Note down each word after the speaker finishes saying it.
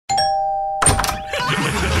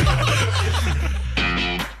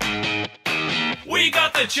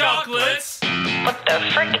the chocolates. What the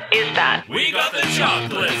frick is that? We got the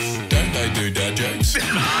chocolates. Don't they do dad jokes?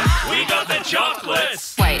 We got the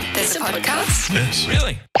chocolates. Wait, there's a podcast? Yes.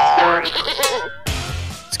 Really?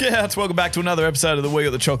 Scouts, welcome back to another episode of the We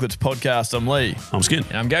Got the Chocolates podcast. I'm Leigh. I'm Skin.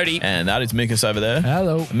 And I'm Goaty. And that is Minkus over there.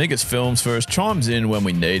 Hello. Minkus films for us, chimes in when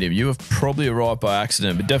we need him. You have probably arrived by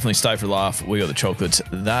accident, but definitely stay for a laugh. We Got the Chocolates.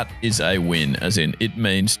 That is a win, as in it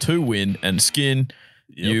means to win. And Skin,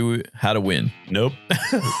 you had a win. Nope.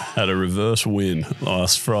 Had a reverse win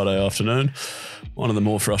last Friday afternoon. One of the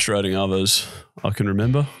more frustrating others I can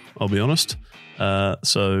remember, I'll be honest.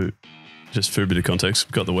 So just for a bit of context,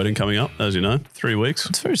 we've got the wedding coming up, as you know, 3 weeks.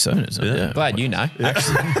 It's very soon, isn't it? Yeah. Glad you know.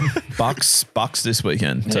 Bucks this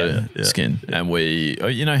weekend to Skin. Yeah. And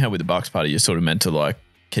you know how with the Bucks party, you're sort of meant to like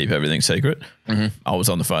keep everything secret. Mm-hmm. I was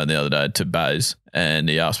on the phone the other day to Baze and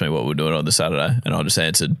he asked me what we're doing on the Saturday and I just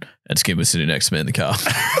answered and Skin was sitting next to me in the car.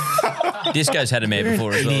 Disco's had a man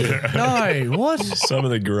before as well. No, what? Some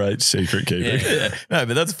of the great secret keeping. Yeah. No,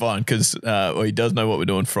 but that's fine because he does know what we're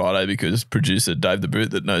doing Friday because producer Dave the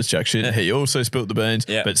Boot that knows jack shit, he also spilt the beans,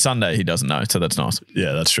 but Sunday he doesn't know, so that's nice.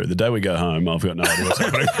 Yeah, that's true. The day we go home, I've got no idea what's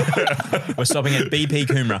happening. We're stopping at BP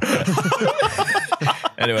Coomera.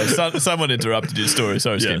 Anyway, someone interrupted your story,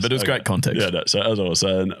 sorry Skin, but it was great context. Yeah, no, so as I was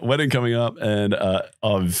saying, wedding coming up and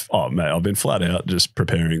I've been flat out just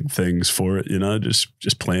preparing things for it, you know,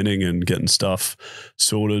 just planning and getting stuff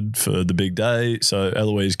sorted for the big day. So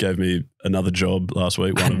Eloise gave me another job last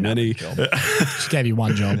week, one of many. She gave you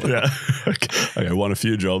one job. Yeah. Okay, one of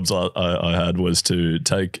few jobs I had was to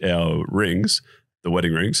take our rings, the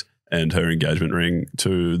wedding rings, and her engagement ring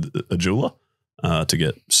to a jeweler. To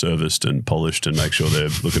get serviced and polished and make sure they're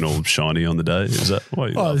looking all shiny on the day. Is that why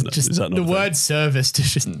you love that? Just Is that not the a thing? word service to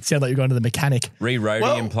just sound like you're going to the mechanic.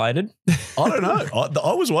 Re-rhodium plated. I don't know.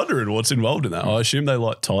 I was wondering what's involved in that. I assume they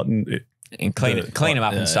like tighten it. And clean them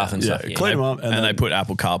up and stuff. Clean them up. And they put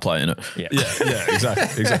Apple CarPlay in it. Yeah,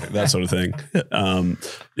 exactly. That sort of thing.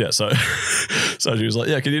 So she was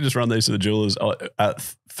like, can you just run these to the jewelers at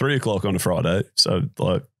 3 o'clock on a Friday? So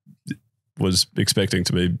like, was expecting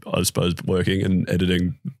to be, I suppose, working and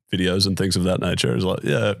editing videos and things of that nature. I was like,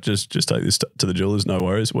 just take this to the jewelers. No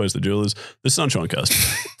worries. Where's the jewelers? The Sunshine Coast.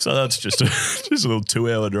 So that's just a little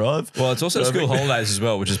 2-hour drive. Well, it's also school holidays as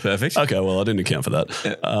well, which is perfect. Okay, well, I didn't account for that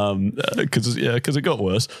because it got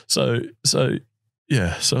worse. So it's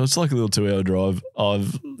like a little 2-hour drive.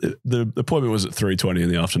 The appointment was at 3:20 in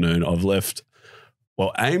the afternoon. I've left.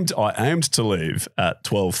 Well, I aimed to leave at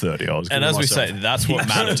 12:30. And as we say, that's what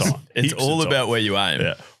matters. It's all about where you aim.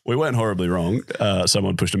 Yeah, we went horribly wrong.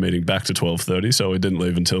 Someone pushed a meeting back to 12:30, so we didn't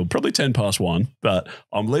leave until probably 1:10. But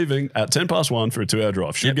I'm leaving at 1:10 for a 2-hour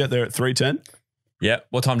drive. Should get there at 3:10. Yeah.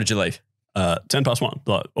 What time did you leave? 1:10.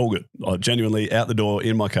 Like all good. Like genuinely out the door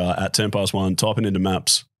in my car at 1:10. Typing into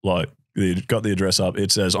maps. Like got the address up.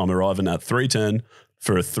 It says I'm arriving at 3:10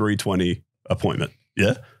 for a 3:20 appointment.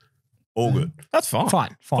 Yeah. All good. That's fine.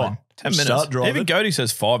 Fine. 10 minutes. Start driving. Even Goaty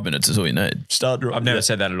says 5 minutes is all you need. I've never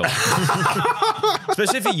said that at all.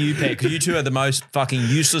 Especially for you, Pete, because you two are the most fucking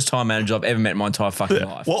useless time manager I've ever met in my entire fucking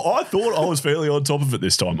life. Well, I thought I was fairly on top of it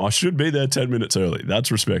this time. I should be there 10 minutes early.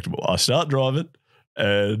 That's respectable. I start driving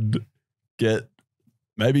and get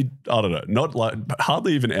maybe, I don't know, not like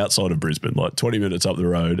hardly even outside of Brisbane, like 20 minutes up the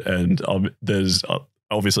road. And there's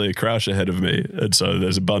obviously a crash ahead of me. And so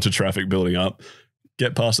there's a bunch of traffic building up.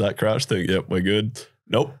 Get past that crash, think, yep, we're good.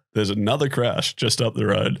 Nope. There's another crash just up the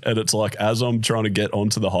road. And it's like as I'm trying to get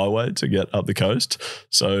onto the highway to get up the coast.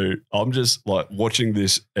 So I'm just like watching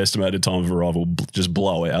this estimated time of arrival just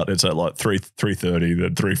blow out. It's at like 3:30,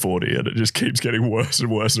 then 3:40, and it just keeps getting worse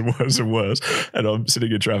and worse and worse and worse. And I'm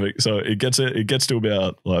sitting in traffic. So it gets to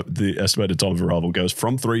about like the estimated time of arrival goes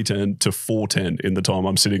from 3:10 to 4:10 in the time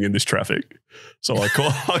I'm sitting in this traffic. So I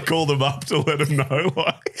call them up to let them know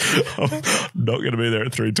like I'm not going to be there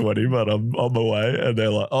at 3:20, but I'm on my way. And they're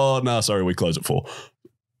like, oh, no, sorry, we close at 4.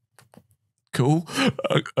 Cool.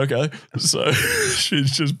 Okay. So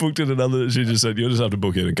she's just booked in she just said, you'll just have to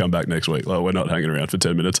book in and come back next week. Like, we're not hanging around for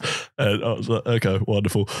 10 minutes. And I was like, okay,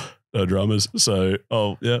 wonderful. No dramas. So,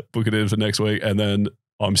 book it in for next week. And then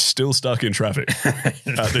I'm still stuck in traffic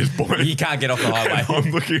at this point. You can't get off the highway.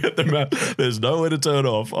 I'm looking at the map. There's nowhere to turn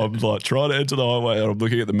off. I'm like trying to enter the highway and I'm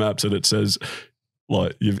looking at the maps and it says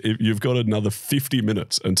like you've got another 50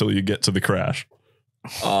 minutes until you get to the crash.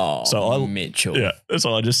 Oh, so Mitchell. Yeah.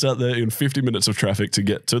 So I just sat there in 50 minutes of traffic to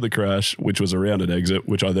get to the crash, which was around an exit,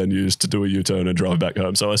 which I then used to do a U-turn and drive back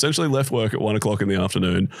home. So I essentially left work at 1 o'clock in the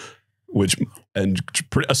afternoon,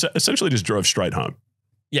 essentially just drove straight home.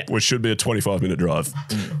 Yeah. Which should be a 25-minute drive.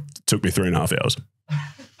 Took me 3.5 hours.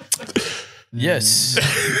 Yes.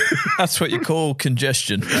 That's what you call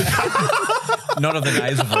congestion. Not of the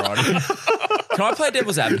nasal variety. Can I play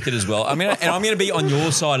devil's advocate as well? I'm going to be on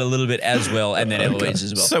your side a little bit as well, and then Eloise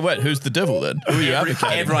as well. So wait, who's the devil then? Who are you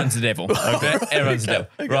advocating? Everyone's the devil. Okay? Everyone's the devil.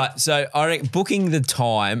 Okay. Right. So I reckon booking the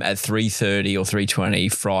time at 3:30 or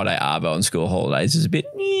 3:20 Friday arvo on school holidays is a bit.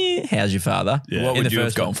 How's your father? Yeah. What would you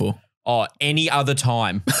have gone for? Oh, any other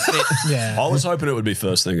time. Yeah. I was hoping it would be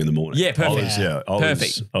first thing in the morning. Yeah, perfect.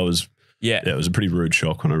 Perfect. Yeah. It was a pretty rude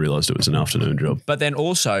shock when I realised it was an afternoon job. But then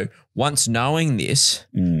also, once knowing this,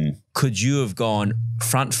 could you have gone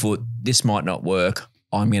front foot, this might not work,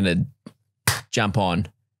 I'm going to jump on,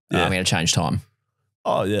 I'm going to change time?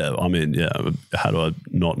 Oh, yeah. I mean, yeah. Had I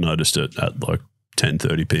not noticed it at like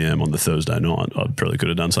 10:30 p.m. on the Thursday night, I probably could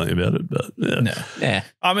have done something about it. But yeah. No. Yeah.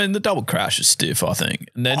 I mean, the double crash is stiff, I think.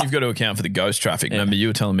 And then you've got to account for the ghost traffic. Remember, you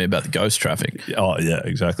were telling me about the ghost traffic. Oh, yeah,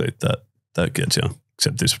 exactly. That gets you.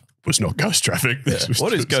 Except this was not ghost traffic. This was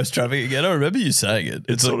What is ghost traffic again? I remember you saying it.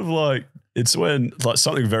 It's sort of like, it's when like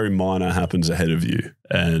something very minor happens ahead of you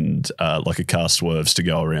and like a car swerves to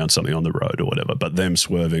go around something on the road or whatever, but them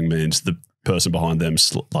swerving means the person behind them,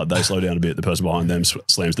 like they slow down a bit, the person behind them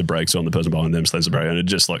slams the brakes on, the person behind them slams the brake, and it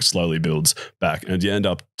just like slowly builds back and you end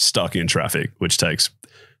up stuck in traffic, which takes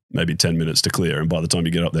maybe 10 minutes to clear. And by the time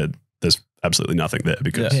you get up there, there's absolutely nothing there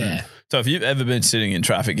because So if you've ever been sitting in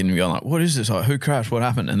traffic and you're going like, what is this? Like, who crashed? What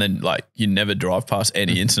happened? And then like you never drive past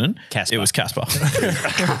any incident. Casper. It was Casper. We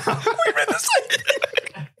read the same.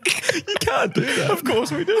 You can't do that. Of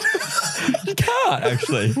course we did. You can't,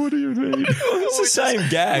 actually. what do you mean? It's the same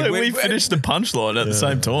gag. Like, we finished the punchline at the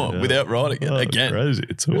same time without writing it again. Crazy.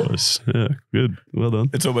 It's almost, good. Well done.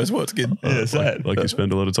 It's almost what's good. Like you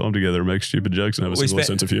spend a lot of time together and make stupid jokes and have a single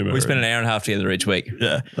sense of humour. We spend an hour and a half together each week.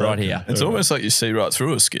 Yeah. Right here. It's almost like you see right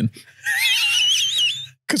through us, skin.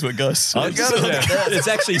 Because we're ghosts. It's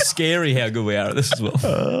actually scary how good we are at this as well.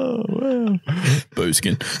 Oh, wow. Boo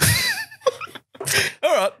skin.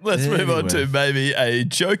 All right, let's move on to maybe a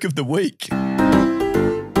joke of the week.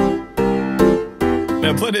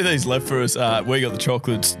 Now, plenty of these left for us. We got the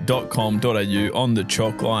chocolates.com.au on the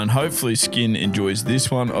chalk line. Hopefully, Skin enjoys this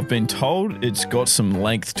one. I've been told it's got some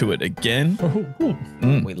length to it again.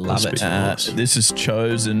 We love it. This is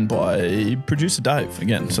chosen by producer Dave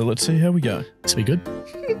again. So let's see how we go. This will be good.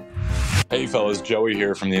 Hey fellas, Joey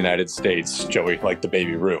here from the United States. Joey, like the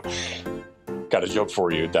baby Roo. Got a joke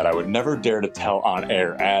for you that I would never dare to tell on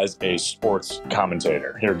air as a sports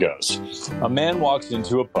commentator. Here goes. A man walks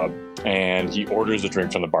into a pub and he orders a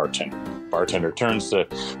drink from the bartender. Bartender turns to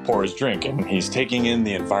pour his drink and he's taking in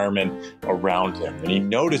the environment around him. And he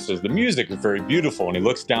notices the music is very beautiful and he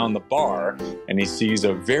looks down the bar and he sees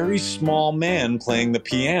a very small man playing the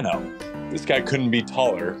piano. This guy couldn't be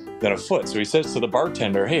taller than a foot. So he says to the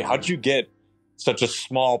bartender, hey, how'd you get such a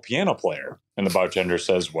small piano player? And the bartender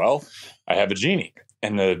says, well, I have a genie.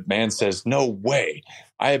 And the man says, no way.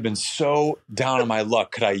 I have been so down on my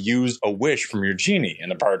luck. Could I use a wish from your genie?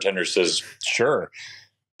 And the bartender says, sure.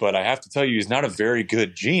 But I have to tell you, he's not a very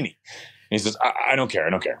good genie. And he says, I don't care. I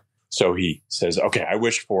don't care. So he says, okay, I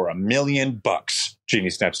wish for $1 million. Genie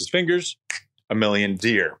snaps his fingers. 1 million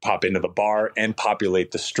deer pop into the bar and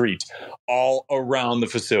populate the street all around the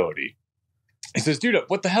facility. He says, dude,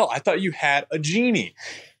 what the hell? I thought you had a genie.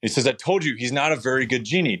 He says, I told you he's not a very good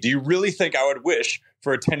genie. Do you really think I would wish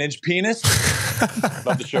for a 10-inch penis?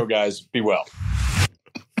 Love the show, guys. Be well.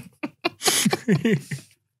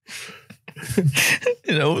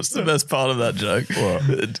 You know what's the best part of that joke?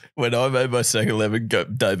 What? When I made my second 11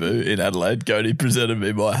 debut in Adelaide, Cody presented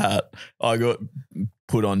me my hat. I got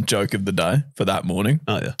put on joke of the day for that morning.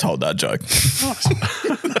 Oh yeah, told that joke. We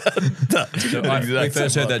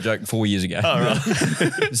first heard that joke 4 years ago. Oh, right.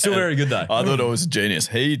 It's still very good though. I thought I was a genius.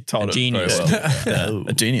 He told it genius. very well.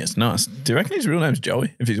 A genius. Nice. Do you reckon his real name's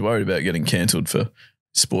Joey? If he's worried about getting cancelled for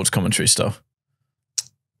sports commentary stuff,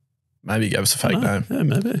 maybe he gave us a fake name. Yeah,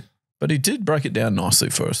 maybe. But he did break it down nicely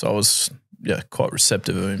for us. I was, quite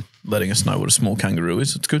receptive of him letting us know what a small kangaroo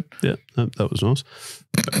is. It's good. Yeah, that was nice.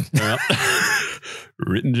 All right.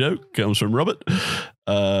 Written joke comes from Robert.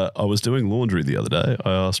 I was doing laundry the other day.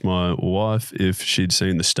 I asked my wife if she'd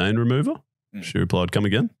seen the stain remover. She replied, come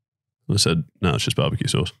again? I said, no, it's just barbecue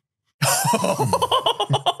sauce.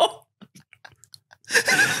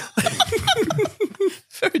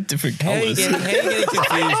 Very different How are you colours. getting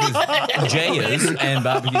confused with Jayas and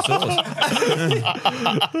barbecue sauce?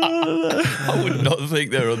 I would not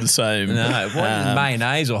think they're on the same. No, what,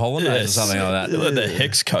 mayonnaise or hollandaise or something like that. Well, the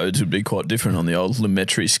hex codes would be quite different on the old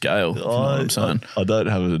Lemaitre scale. You know what I'm saying? I don't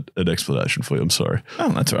have an explanation for you. I'm sorry. Oh,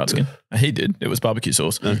 that's all right, Skin. He did. It was barbecue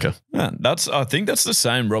sauce. Okay. Yeah, I think that's the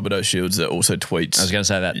same Robert O'Shields that also tweets. I was going to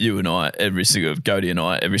say that. You and I, Goaty and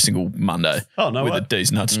I, every single Monday. Oh, no with way. a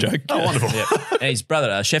D's nuts joke. Oh, wonderful. Yep. And his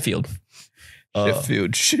brother, Sheffield.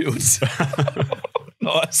 Sheffield Shields.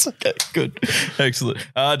 Nice. Okay, good. Excellent.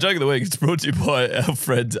 Joke of the week is brought to you by our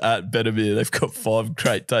friends at Better Beer. They've got 5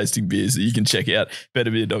 great tasting beers that you can check out,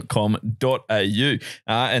 betterbeer.com.au.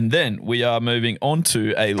 And then we are moving on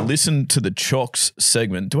to a Listen to the Chocs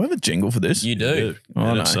segment. Do I have a jingle for this? You do. Oh,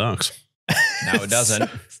 And no. it sucks. No, it doesn't.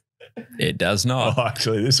 It does not. Oh,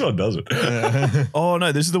 actually, this one doesn't. Oh,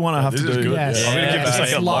 no, this is the one I have This to is do. good. Yes. I'm going to give this Yes.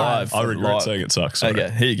 like a live. I regret live. saying it sucks. Sorry. Okay,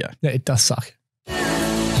 here you go. Yeah, it does suck. I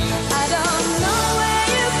don't know where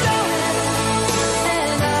you're going,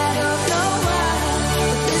 and I don't know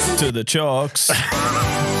why. But listen To the Chocs. before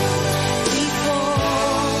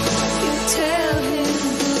you tell him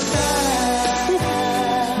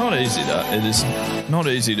goodbye. Not easy, that. It is not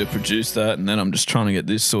easy to produce that, and then I'm just trying to get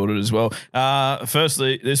this sorted as well.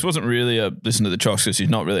 Firstly, this wasn't really a Listen to the Chocs because she's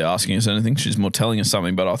not really asking us anything. She's more telling us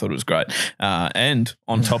something, but I thought it was great. And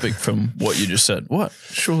on topic from what you just said. What?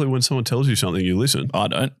 Surely when someone tells you something, you listen. I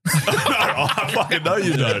don't. I fucking know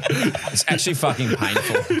you don't. It's actually fucking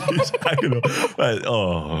painful. He's hanging on. Wait,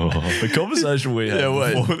 the conversation we had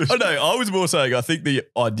before this. Oh, no, I was more saying I think the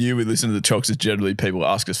idea with Listen to the Chocs is generally people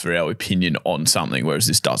ask us for our opinion on something, whereas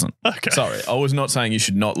this doesn't. Okay. Sorry, I was not saying you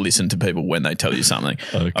should not listen to people when they tell you something.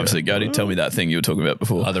 Okay. Obviously, Goaty, tell me that thing you were talking about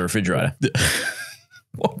before. Oh, the refrigerator.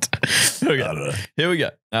 What? Here we go. I don't know. Here we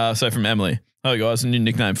go. So from Emily. Hi guys, a new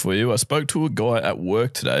nickname for you. I spoke to a guy at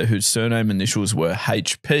work today whose surname initials were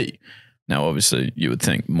HP. Now, obviously, you would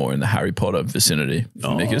think more in the Harry Potter vicinity. Oh,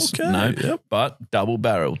 Mikus. okay. No, Yep. but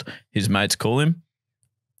double-barreled. His mates call him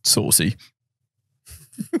Saucy.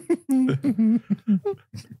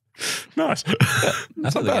 Nice.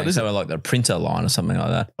 That's not bad, bad. So like the printer line or something like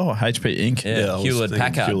that. Oh, HP Inc. Yeah, I was Hewlett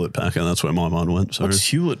thinking Packard. Hewlett Packard. That's where my mind went. So What's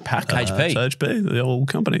Hewlett Packard? HP. It's HP, the old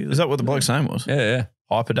company. Is that what the bloke's name was? Yeah, yeah.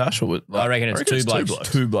 Hyperdash? Or what? I reckon it's two blokes.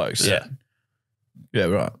 Two blokes. Yeah. Yeah,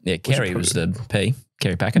 right. Yeah, Kerry was the P.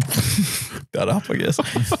 Kerry Packard. That up, I guess.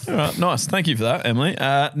 All right, nice. Thank you for that, Emily.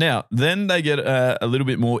 Now, then they get a little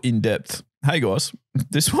bit more in depth. Hey, guys,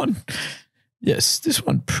 this one, yes, this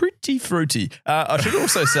one pretty fruity. I should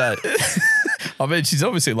also say, I mean, she's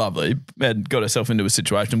obviously lovely and got herself into a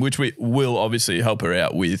situation which we will obviously help her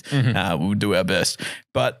out with. We'll do our best.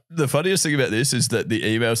 But the funniest thing about this is that the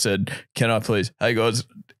email said, "Can I please, hey guys,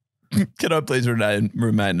 can I please remain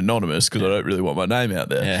anonymous because I don't really want my name out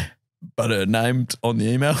there." Yeah. But her name on the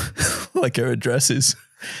email, like her address is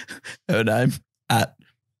her name at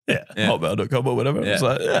hotmail.com or whatever. Yeah. It's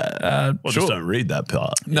like, Well, sure. just don't read that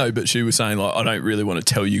part. No, but she was saying like, I don't really want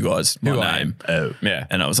to tell you guys my Who I name. Oh, Yeah.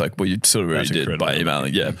 And I was like, well, you sort of already That's did by incredible.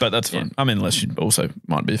 emailing. Yeah, but that's fine. I mean, unless you also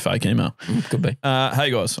might be a fake email. Could be. Hey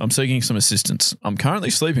guys, I'm seeking some assistance. I'm currently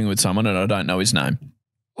sleeping with someone and I don't know his name.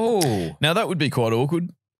 Oh. Now that would be quite awkward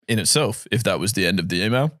in itself if that was the end of the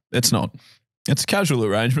email. It's not. It's a casual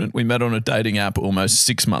arrangement. We met on a dating app almost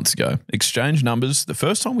 6 months ago. Exchanged numbers. The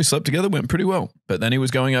first time we slept together went pretty well, but then he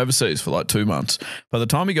was going overseas for like 2 months. By the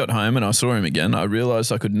time he got home and I saw him again, I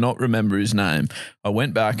realized I could not remember his name. I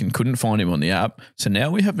went back and couldn't find him on the app. So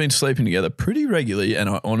now we have been sleeping together pretty regularly and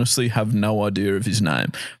I honestly have no idea of his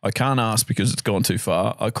name. I can't ask because it's gone too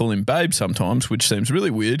far. I call him babe sometimes, which seems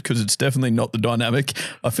really weird because it's definitely not the dynamic.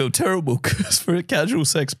 I feel terrible because for a casual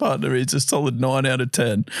sex partner, he's a solid 9 out of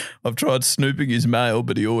 10. I've tried snooping his mail,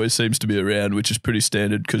 but he always seems to be around, which is pretty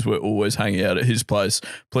standard because we're always hanging out at his place.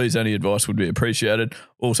 Please, any advice would be appreciated.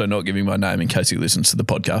 Also, not giving my name in case he listens to the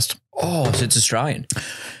podcast. Oh, so it's Australian.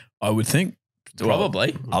 I would think.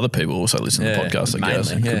 Probably. Well, other people also listen to the Yeah, podcast, I guess.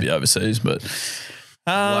 mainly, It could yeah. be overseas, but.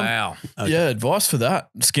 Wow. Yeah, advice for that.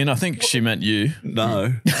 Skin, I think she meant you.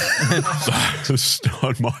 no. It's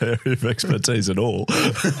not my area of expertise at all.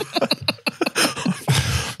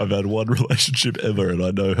 I've had one relationship ever and I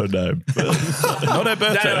know her name. Not her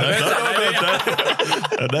birthday.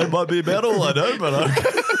 Her name might be metal, I know, but I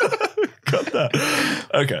got that.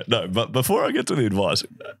 Okay, no, but before I get to the advice,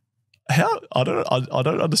 I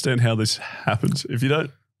don't understand how this happens. If you don't,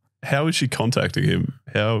 how is she contacting him?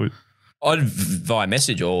 Via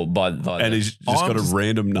message or And he's just got a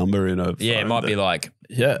random number in a yeah, it phone might that- be like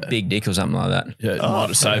Yeah. Big Dick or something like that. Yeah, it might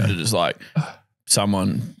have saved it as like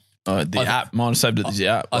someone The app. Mine saved it as the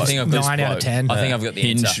app. I think I've got 9 out of 10. I think I've got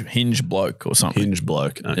the answer. Hinge bloke or something. Hinge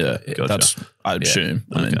bloke. Okay, Yeah, gotcha. that's, I'd assume.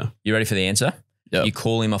 I mean, Okay. You ready for the answer? Yep. You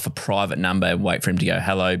call him off a private number and wait for him to go,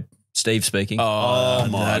 hello, Steve speaking. Oh,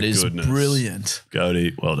 my that is goodness. brilliant.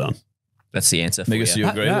 Goaty, well done. That's the answer for Migas, you. you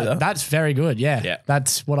agree with that? That's very good. Yeah. Yeah.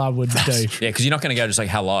 That's what I would do. Yeah, because you're not going to go just like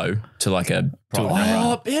hello to like a private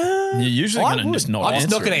number. Oh, yeah. You're usually going to just not I'm answer.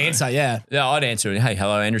 just not going to it, answer. Yeah. Yeah, I'd answer it. Hey,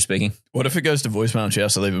 hello, Andrew speaking. What if it goes to voicemail and she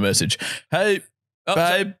has to leave a message? Hey, Oh,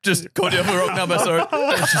 babe, just called you off the wrong number. Sorry.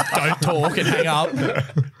 Just don't talk and hang up.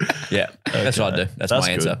 Yeah, that's what I'd do. That's my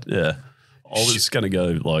good. answer. Yeah. I was going to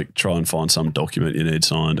go like try and find some document you need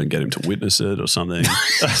signed and get him to witness it or something.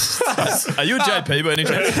 Are you a JP by any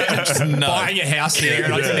chance? No. Buying a house here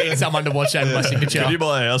and I just need someone to watch over my signature. Can you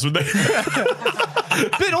buy a house with me?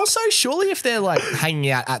 But also, surely if they're like hanging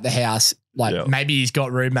out at the house, like Yeah. maybe he's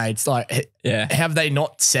got roommates, like Yeah. have they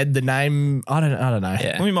not said the name? I don't know.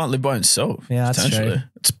 Yeah. Well, he might live by himself. Yeah, that's potentially. true.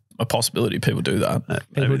 It's a possibility people do that.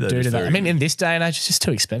 People they're do just that. very- I mean, in this day and age, it's just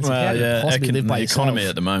too expensive. How Well, do you yeah, possibly live by the yourself? economy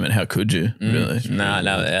at the moment, how could you, really? No,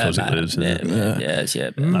 yeah, Because it is, yeah, yeah. yes, yeah.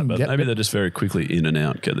 No, but Yep. maybe they're just very quickly in and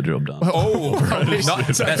out, get the job done. Oh,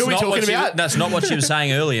 Not, so that's, who are we not talking what about? that's not what she was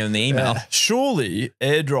saying earlier in the email. Surely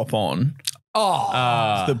airdrop on,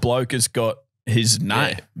 Oh, the bloke has got his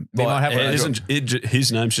name. We might have airdrop- Isn't it,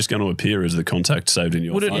 his name's just going to appear as the contact saved in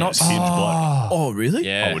your Would it phone? not- It's Hinge bloke, Oh, really?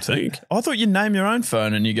 Yeah. I would think. I thought you name your own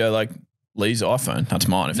phone and you go like Lee's iPhone. That's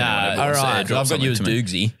mine. If anyone Nah, ever all wants to right. airdrop I've got you as something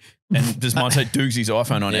to me. Doogsy. And does mine say Doogsy's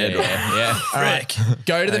iPhone on airdrop? Yeah. all right.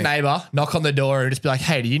 Go to the neighbor, knock on the door, and just be like,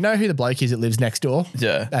 "Hey, do you know who the bloke is that lives next door?"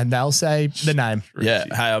 Yeah. And they'll say the name. Yeah.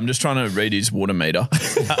 Hey, I'm just trying to read his water meter.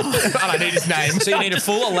 And I need his name. So you need a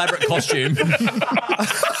full elaborate costume.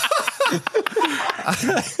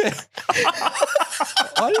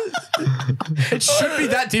 It should be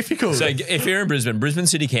that difficult. So if you're in Brisbane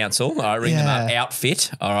City Council, all right, ring them up, Yeah.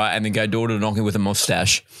 outfit, all right, and then go door to knocking with a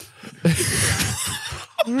mustache.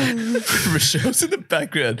 Rochelle's in the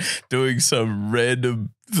background doing some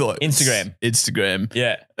random like Instagram.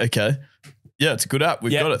 Yeah. Okay. Yeah, it's a good app.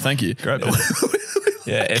 We've Yep. got it. Thank you. Great.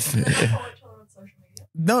 Yeah.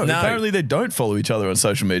 No, No. apparently they don't follow each other on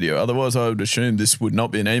social media. Otherwise, I would assume this would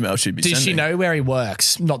not be an email she'd be Does sending. she know where he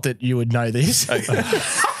works? Not that you would know this.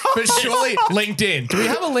 But surely LinkedIn. Do we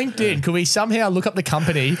have a LinkedIn? Could we somehow look up the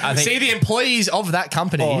company, I think- see the employees of that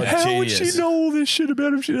company? Oh, How would she Genius. know all this shit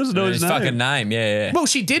about him if she doesn't know his His name? fucking name. Yeah. Well,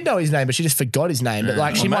 she did know his name, but she just forgot his name. But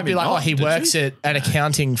like, she might maybe be like, not, oh, he did works at an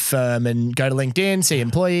accounting firm, and go to LinkedIn, see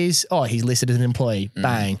employees. Oh, he's listed as an employee.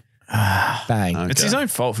 Bang. Bang. It's his own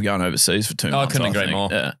fault for going overseas for 2 I months. couldn't agree think. more.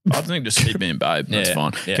 Yeah. I think just keep being babe. That's Yeah,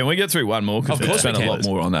 fine. yeah. Can we get through one more? Because Of we've course spent we a can. lot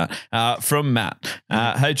more on that. From Matt.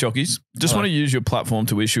 Hey, Chockies. Just want to use your platform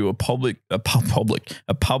to issue a public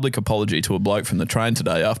apology to a bloke from the train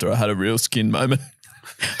today after I had a real skin moment.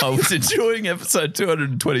 I was enjoying episode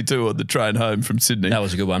 222 on the train home from Sydney. That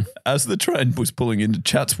was a good one. As the train was pulling into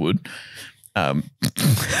Chatswood,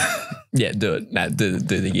 Yeah, do it. No, do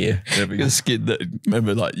the gear. the skid that,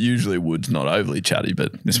 remember, like usually Wood's not overly chatty,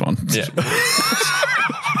 but this one. Yeah.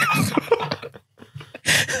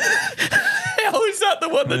 How is that the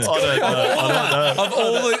one that's Of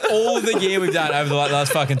all the gear we've done over the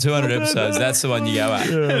last fucking 200 episodes, that's the one you go at.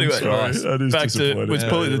 Anyway, sorry. That is back to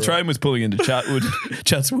disappointing. the train was pulling into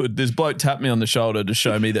Chatswood. This bloke tapped me on the shoulder to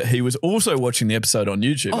show me that he was also watching the episode on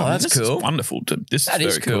YouTube. Oh, that's this is cool. wonderful. This That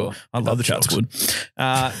is is very cool. I love Chatswood.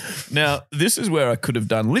 Now, this is where I could have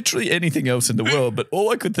done literally anything else in the world, but all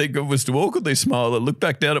I could think of was to awkwardly smile and look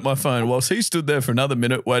back down at my phone whilst he stood there for another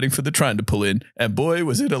minute waiting for the train to pull in. And boy,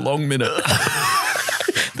 was it a long minute.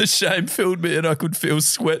 The shame filled me and I could feel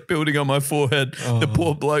sweat building on my forehead. The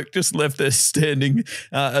poor bloke just left there standing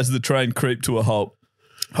as the train creeped to a halt.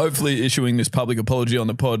 Hopefully issuing this public apology on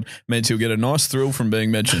the pod means he'll get a nice thrill from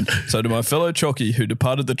being mentioned. So to my fellow Chocky who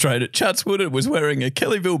departed the train at Chatswood and was wearing a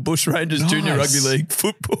Kellyville Bushrangers Junior Rugby League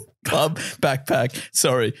football club backpack.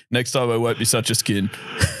 Sorry, next time I won't be such a skin.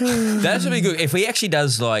 That should be good. If he actually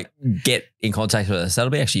does like get in contact with us, that'll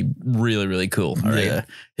be actually really, really cool. I reckon. Yeah.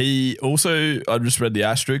 He also, I just read the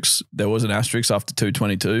asterisk. There was an asterisk after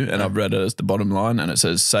 222 and I've read it as the bottom line and it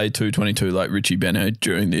says, say 222 like Richie Beno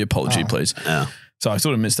during the apology, please. Yeah. So I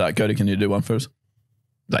sort of missed that. Cody, can you do one for us?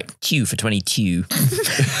 Like Q for 22.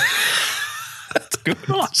 Good.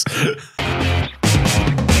 Nice.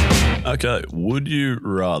 Okay, would you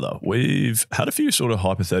rather? We've had a few sort of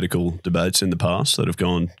hypothetical debates in the past that have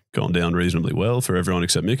gone down reasonably well for everyone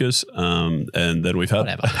except Mikas. And then we've had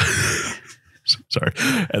Whatever. sorry.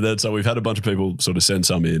 And then so we've had a bunch of people sort of send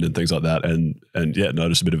some in and things like that. And yeah,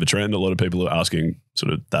 notice a bit of a trend. A lot of people are asking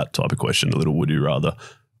sort of that type of question, a little would you rather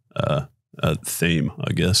theme,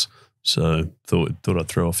 I guess. So thought I'd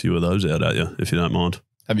throw a few of those out at you, if you don't mind.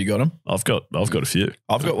 Have you got them? I've got a few.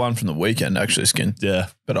 I've got one from the weekend, actually, Skin. Yeah.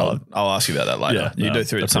 But I'll ask you about that later. You do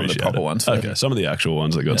through some of the proper ones. Okay, some of the actual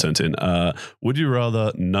ones that got sent in. Would you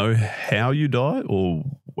rather know how you die or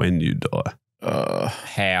when you die?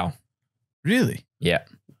 How? Really? Yeah.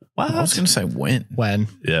 Wow. I was going to say when. When?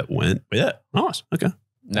 Yeah, when. Yeah, nice. Okay.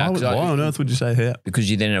 No, Why on earth would you say how? Because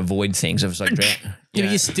you then avoid things. If it's like Yeah, but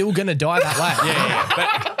you're still going to die that way.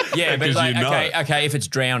 but Because like, you know. okay, if it's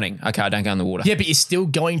drowning, okay, I don't go in the water. Yeah, but you're still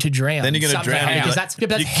going to drown. Then you're going to somehow, drown. because that's Your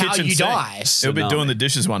how kitchen you sink. die. He'll be doing the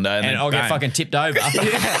dishes one day and then I'll get bang. fucking tipped over. But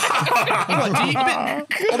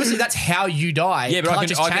obviously, that's how you die. Yeah, but Can't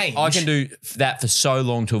just change. I can do that for so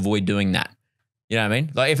long to avoid doing that. You know what I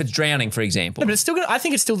mean? Like if it's drowning, for example. No, but it's still. I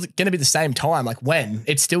think it's still going to be the same time. Like when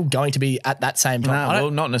it's still going to be at that same time. Nah,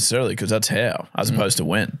 well, not necessarily because that's how, as opposed to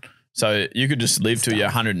when. So you could just live till you're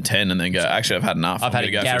 110 and then go, actually, I've had enough. I've had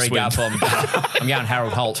a go Gary Guff. I'm going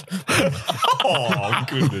Harold Holt. Oh,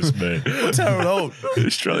 goodness me. What's Harold Holt?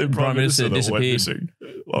 Australian Prime Minister that went disappeared. missing.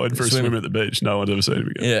 I went for a swim at the beach. No one's ever seen him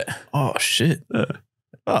again. Yeah. Oh, shit.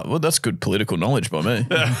 Oh, well, that's good political knowledge by me.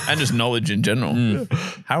 And just knowledge in general.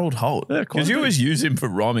 Harold Holt. Because you always use him for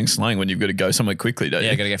rhyming slang when you've got to go somewhere quickly, don't you?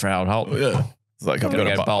 Yeah, got to go for Harold Holt. Yeah. It's like, I've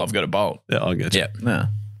got a bolt. Yeah, I get you. Yeah. Yeah.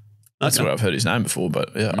 That's what I've heard his name before,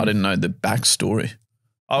 but yeah, I didn't know the backstory.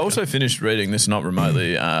 I also finished reading this, not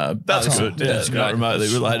remotely. That's good. Yeah, That's not great. remotely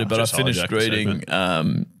related, but I Just finished hijacked the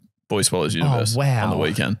reading Boy Swallows Universe wow. on the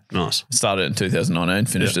weekend. Nice. Started in 2019,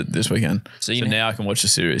 finished it this weekend. So So now I can watch the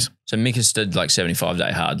series. So Mick has did like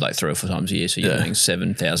 75-day hard like 3 or 4 times a year. So you're doing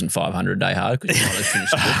 7,500 day hard because you're not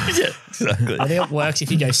finished the book. Yeah, exactly. I think it works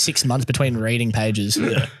if you go 6 months between reading pages.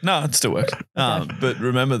 Yeah. No, it still works. But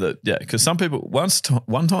remember that, because some people,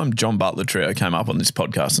 one time John Butler Trio came up on this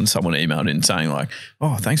podcast and someone emailed in saying like,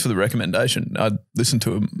 oh, thanks for the recommendation. I listened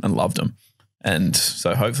to him and loved him. And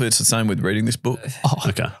so hopefully it's the same with reading this book. Oh,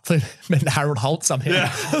 Okay. I meant Harold Holt somehow.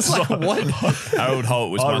 Yeah. I was like, what? Harold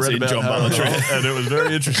Holt was I once read in about John Harold Butler Trio. Holt and it was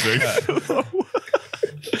very interesting.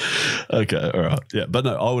 Okay, all right. Yeah, but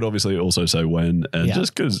no, I would obviously also say when, and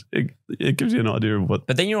just because it gives you an idea of what.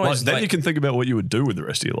 But then you're always then you can think about what you would do with the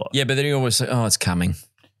rest of your life. Yeah, but then you always say, oh, it's coming.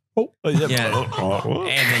 Oh, yeah. Yeah. Oh, And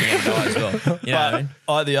then you're going to die as well. You know what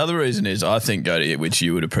I mean? The other reason is, I think, Cody, which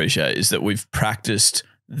you would appreciate, is that we've practiced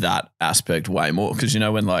that aspect way more. Because,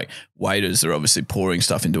 when like waiters are obviously pouring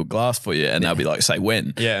stuff into a glass for you and they'll be like, say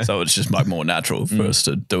when. Yeah. So it's just like more natural for us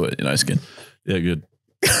to do it, Skin. yeah, good.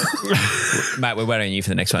 Mate, we're waiting on you for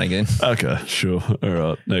the next one again. Okay, sure. All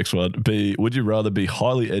right, next one. Would you rather be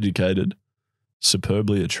highly educated,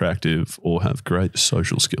 superbly attractive, or have great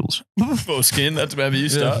social skills? Well, Skin, that's wherever you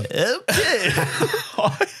start.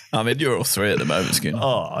 I mean, you're all three at the moment, Skin.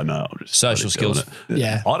 Oh, I know. I'm just Social doing skills. it.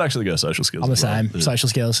 Yeah. I'd actually go social skills. I'm the as well. same. Social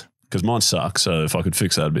skills. Because mine suck. So if I could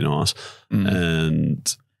fix that, it'd be nice.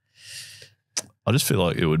 And I just feel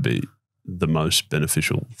like it would be the most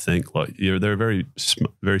beneficial thing. Like, there are very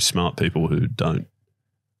smart people who don't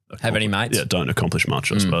Have any mates? Yeah, don't accomplish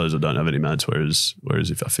much, I suppose, or don't have any mates. Whereas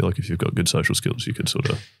if I feel like if you've got good social skills, you could sort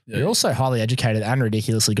of. Yeah. You're also highly educated and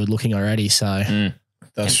ridiculously good looking already. So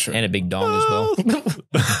That's true. And a big dong as well.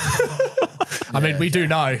 I mean, we do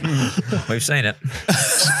know. We've seen it.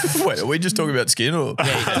 Wait, are we just talking about Skin or?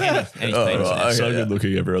 Yeah, and his Oh, penis. right. Okay, So yeah. good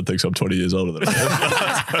looking, everyone thinks I'm 20 years older than I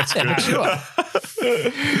am. That's good. Sure.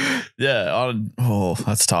 Yeah,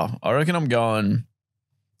 that's tough. I reckon I'm going.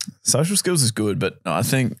 Social skills is good, but no, I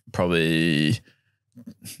think probably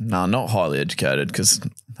not highly educated because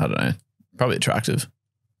I don't know, probably attractive.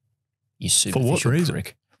 You For what superficial reason?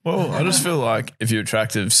 prick. Well, I just feel like if you're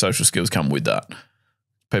attractive, social skills come with that.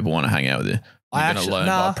 People want to hang out with you. You're going to learn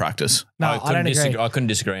by practice. No, I don't agree. I couldn't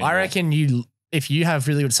disagree. I reckon if you have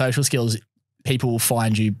really good social skills, people will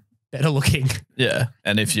find you better looking. Yeah,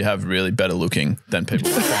 and if you have really better looking, then people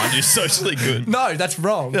will find you socially good. No, that's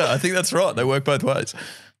wrong. Yeah, I think that's right. They work both ways.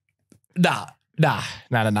 Nah. All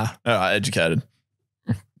right, educated.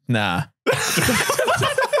 Nah.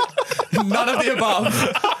 None of the above.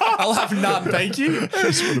 I'll have none, thank you. I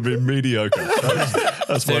just want to be mediocre.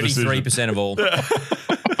 That's my decision. 33% of all.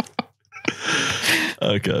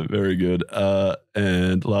 Okay, very good.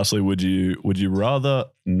 And lastly, would you rather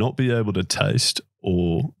not be able to taste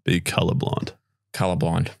or be colorblind?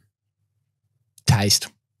 Colorblind. Taste.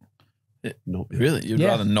 Not be Really? You'd Yeah.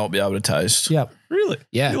 rather not be able to taste? Yep. Really?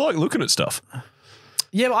 Yeah. You like looking at stuff?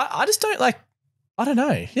 Yeah, but I just don't like. I don't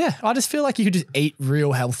know. Yeah, I just feel like you could just eat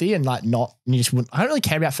real healthy and like not. And you just wouldn't. I don't really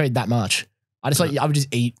care about food that much. I just I would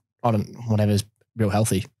just eat whatever's real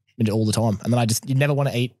healthy all the time, and then you'd never want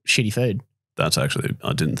to eat shitty food. That's actually,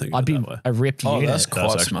 I didn't think of I'd it be that way. a ripped unit. That's quite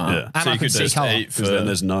That's actually- smart. yeah. And So I you can could see just colour. eat Because then for.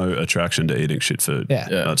 there's no attraction to eating shit food. Yeah.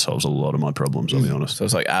 That solves a lot of my problems, I'll be honest. So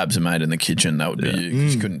it's like abs are made in the kitchen. That would be you.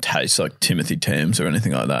 'Cause you couldn't taste like Timothy Tams or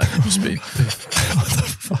anything like that. It'd just be.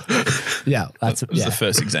 Yeah, that's That was the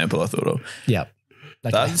first example I thought of. yeah.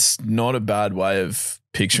 Okay. That's not a bad way of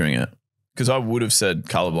picturing it. Because I would have said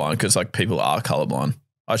colorblind because like people are colorblind.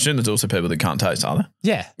 I assume there's also people that can't taste, are there?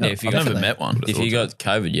 yeah. Yeah, if you I've got, never definitely. met one. if you got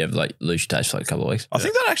COVID, you have like lose your taste for like a couple of weeks. I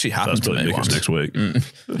think that actually happened That's to me because once. next week.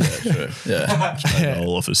 Yeah, true. Yeah.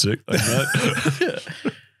 I'll offer sick. Mate.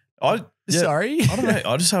 Sorry. I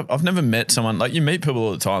don't know. I've never met someone like you meet people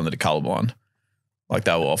all the time that are colorblind. Like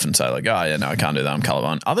they will often say like, oh yeah, no, I can't do that. I'm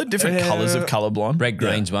colorblind. Are there different colors of colorblind? Red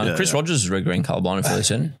green's one. yeah, Chris yeah. Rogers is red green colourblind, if you're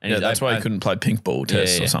certain. And Yeah, he's that's why he couldn't play pink ball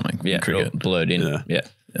tests or something. Yeah, in cricket. blurred in. Yeah. Yeah.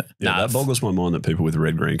 Yeah, Nah, that boggles my mind that people with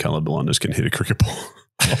red-green colour blindness can hit a cricket ball.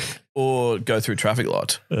 Or go through traffic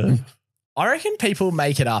lights. I reckon people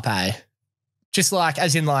make it up, eh? Just like,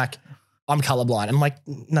 as in like, I'm colorblind. I'm like,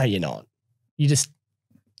 no, you're not. You just.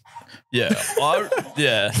 Yeah.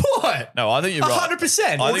 Yeah. What? No, I think you're right.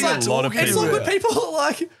 100%. I think a lot of It's people. like when people are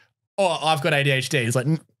like, oh, I've got ADHD. It's like,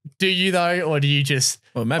 do you though? Or do you just.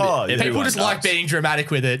 Well, maybe Oh, yeah. People everyone just does. like being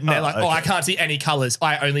dramatic with it. And they're like, oh, I okay. can't see any colors.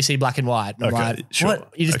 I only see black and white. And I'm Okay, like, sure.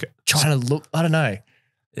 what? You're just Okay. trying to look. I don't know.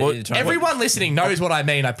 Well, Everyone listening knows what I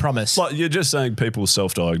mean, I promise. Like you're just saying people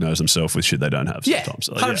self-diagnose themselves with shit they don't have Yeah,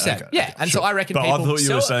 sometimes. 100%. Yeah, and so I reckon But people. I thought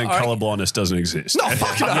you were saying I reckon- colourblindness doesn't exist. No,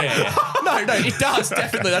 fucking no. No, it does,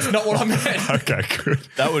 definitely. That's not what I meant. Okay, good.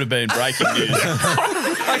 That would have been breaking news.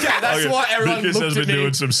 Okay, that's why everyone Because has looked been at me.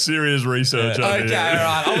 doing some serious research over Okay, all here.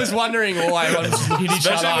 right. I was wondering why everyone was looking at each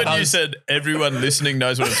other. Especially when I you was- said everyone listening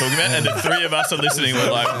knows what I'm talking about, and the three of us are listening. We're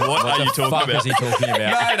like, what are you talking fuck about? is he talking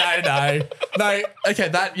about? No. Okay,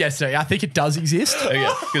 no. I think it does exist. Okay,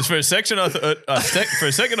 because for a second I thought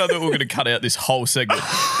we were going to cut out this whole segment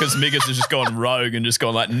because Migas has just gone rogue and just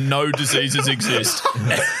gone like, no diseases exist.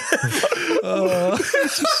 No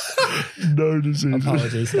disease.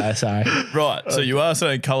 Apologies. No, sorry. Right. So you are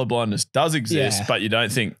saying colorblindness does exist, Yeah. but you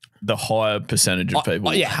don't think the higher percentage of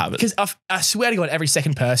people have it. Because I swear to God, every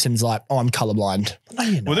second person's like, oh, I'm colorblind. No,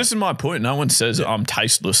 you're not. Well, this is my point. No one says I'm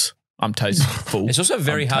tasteless. I'm tasteful. It's also a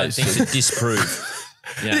very I'm hard thing tasteless. to disprove.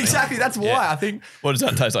 You know what I mean? Exactly. That's why Yeah. I think. What does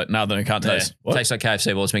that taste like? No, then I can't Yeah. taste. What? Tastes like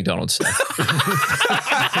KFC, well, it's McDonald's.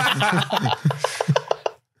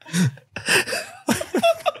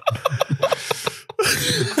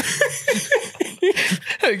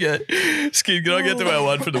 Okay. Skid, can I get to our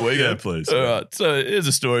one for the weekend? Yeah, please. All right. So here's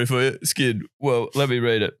a story for you. Skid, well, let me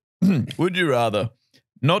read it. Would you rather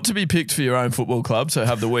not to be picked for your own football club, so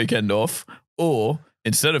have the weekend off, or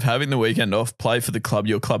instead of having the weekend off, play for the club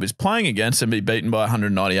your club is playing against and be beaten by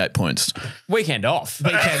 198 points? Weekend off.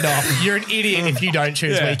 Weekend off. You're an idiot if you don't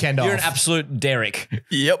choose weekend off. You're an absolute Derek.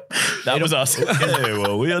 Yep. That was us. Yeah,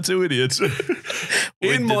 well, we are two idiots.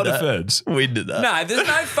 In my defense. We did that. No, there's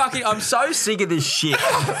no fucking. I'm so sick of this shit. No. I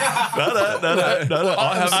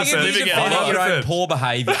have I'm sick of you living defending out. your own poor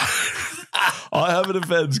behaviour. I have an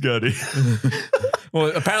offence, Gertie.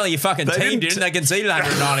 Well, apparently your fucking They team didn't- didn't. They conceded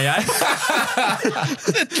 198.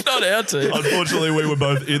 It's not our team. Unfortunately, we were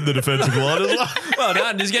both in the defensive line as well. Well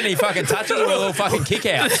done. Just get any fucking touches or we'll all fucking kick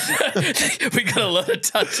out. We got a lot of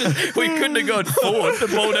touches. We couldn't have gone forward. The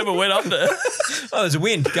ball never went up there. Oh, there's a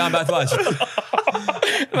wind going both ways.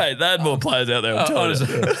 Mate, they had more players out there. I'm telling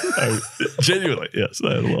you. Genuinely, yes, they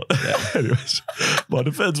had a lot. Anyways, my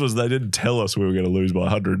defence was they didn't tell us we were going to lose by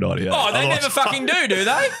 198. Oh, they never fucking do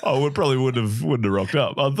they? Oh, we probably wouldn't have rocked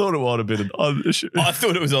up. I thought it might have been. I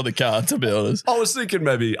thought it was on the card, to be honest. I was thinking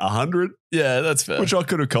maybe 100, Yeah, that's fair. which I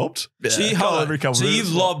could have copped. So, you, Goal hold on. every couple So minutes.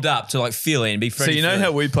 you've lobbed up to like fill in, be So Freddie. you know Freeland.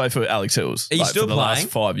 how we play for Alex Hills? Are you still for the playing? last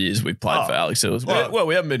 5 years we've played for Alex Hills. Well,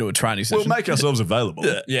 we haven't been to a training We'll session. make ourselves available.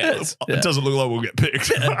 Yeah. It doesn't look like we'll get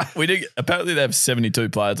picked. We did. Apparently, they have 72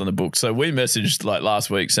 players on the book. So we messaged like last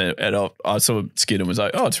week, saying, and I saw Skid and was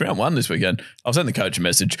like, "Oh, it's round one this weekend." I sent the coach a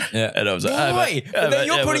message, and I was like, "Hey, Wait, mate, but hey, then mate,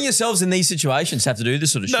 you're yeah, putting yourselves in these situations to have to do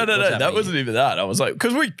this sort of shit. No, What's that happening wasn't even that. I was like,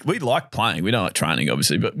 because we like playing. We don't like training,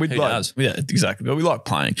 obviously, but we Who like, does? yeah, exactly. But we like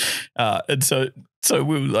playing, and so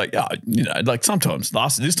we were like, like sometimes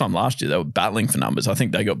this time last year they were battling for numbers. I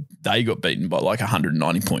think they got beaten by like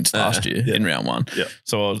 190 points last year in round one. Yeah.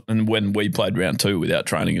 So and when we played round two without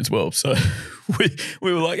training as well, so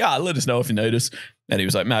we were like, let us know if you need us. And he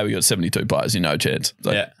was like, "Mate, we got 72 players, no chance." I was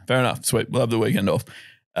like, Yeah. fair enough, sweet. We'll have the weekend off.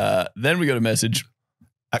 Then we got a message.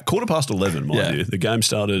 At 11:15, mind you, the game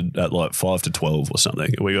started at like 5 to 12 or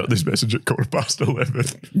something. We got this message at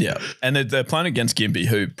 11:15. Yeah. And they're playing against Gympie,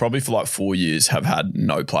 who probably for like 4 years have had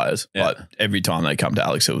no players. Yeah. Like every time they come to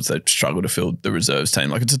Alex Hills, they struggle to fill the reserves team.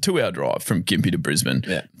 Like it's a 2-hour drive from Gympie to Brisbane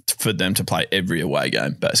for them to play every away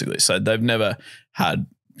game, basically. So they've never had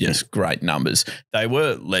great numbers. They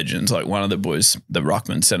were legends. Like one of the boys, the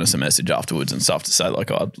ruckman, sent us a message afterwards and stuff to say like,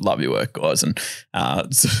 I love your work, guys. And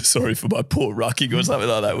sorry for my poor rucking or something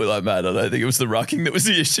like that. We're like, man, I don't think it was the rucking that was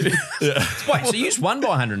the issue. Wait, so you just won by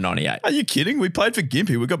 198? Are you kidding? We played for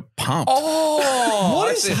Gympie. We got pumped. Oh,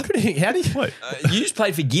 What is happening? How do you wait? you just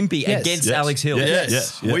played for Gympie against Alex Hill.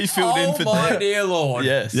 Yes. We filled in for my them. dear Lord.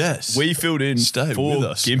 Yes. We filled in Stay for with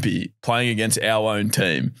us. Gympie playing against our own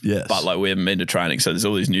team. Yes. But like we haven't been to training. So there's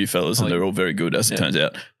all these new fellas and they're all very good as it turns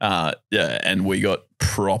out. And we got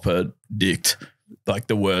proper dicked. Like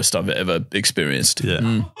the worst I've ever experienced.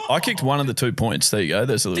 Yeah. I kicked one of the 2 points. There you go.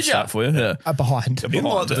 There's a little stat for you. Yeah. Behind.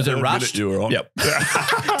 Was it rushed? You were on. Yep.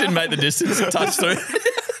 Didn't make the distance. Touch through.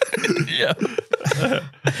 Yeah.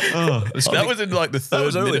 That was in like the third That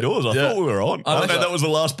was early minute. doors. I thought we were on. I mean, that was the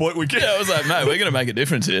last point we kicked. Yeah, I was like, mate, we're going to make a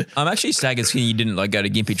difference here. I'm actually staggered seeing you didn't like go to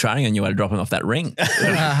Gympie training and you had to drop him off that ring. Mate,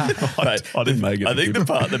 I didn't make it. I think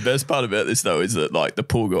the best part about this though is that like the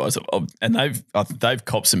pool guys and they've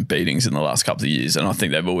copped some beatings in the last couple of years, and I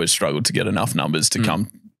think they've always struggled to get enough numbers to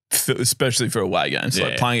come, especially for away games.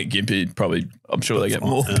 Like playing at Gympie, probably I'm sure they get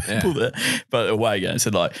more people there, but away games.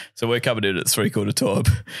 And like, so we're coming in at 3/4 time.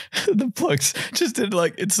 The blokes just did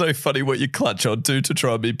like, it's so funny what you clutch onto to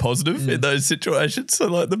try and be positive in those situations. So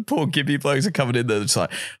like the poor Gympie blokes are coming in there. It's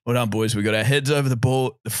like, well done boys, we got our heads over the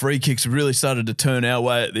ball. The free kicks really started to turn our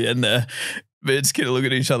way at the end there. But it's kind of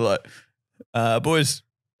looking at each other like, boys,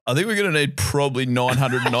 I think we're going to need probably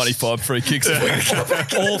 995 free kicks.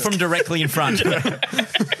 All from directly in front.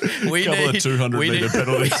 We need 200-meter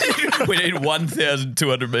penalties. We need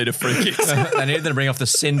 1,200 meter free kicks. They needed to bring off the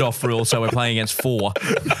send-off rule, so we're playing against 4.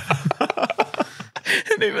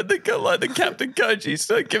 And even the captain coach, he's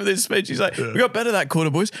giving this speech. He's like, we got better that quarter,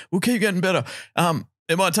 boys. We'll keep getting better.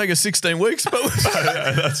 It might take us 16 weeks, but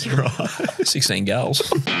That's right. 16 goals.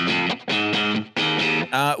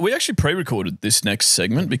 we actually pre-recorded this next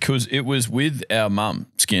segment because it was with our mum,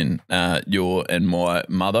 Skin, your and my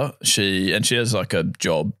mother. She has like a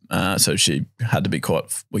job, so she had to be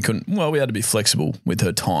we had to be flexible with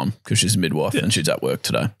her time because she's a midwife and she's at work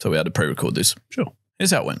today. So we had to pre-record this. Sure.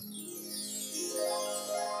 Here's how it went.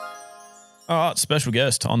 All right, special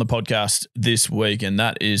guest on the podcast this week, and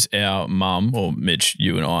that is our mum, or Mitch,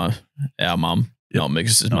 you and I, our mum. Not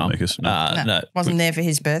Mick's mum. No, wasn't there for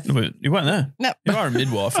his birth. You weren't there? No. You are a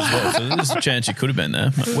midwife as well, so there's a chance you could have been there.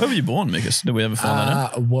 Where were you born, Mickis? Did we ever find that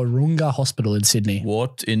out? Warunga Hospital in Sydney.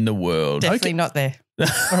 What in the world? Definitely not there. All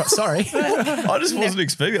right, sorry. I just wasn't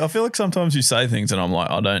expecting. I feel like sometimes you say things and I'm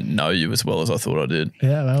like, I don't know you as well as I thought I did.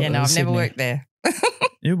 Yeah, well, Yeah, no, it I've was never Sydney. worked there.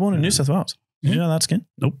 You were born in New South Wales. Did you know that, Skin?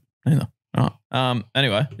 Nope. Neither. Right.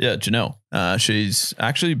 Anyway, yeah, Janelle. She's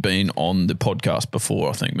actually been on the podcast before,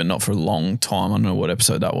 I think, but not for a long time. I don't know what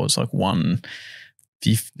episode that was, like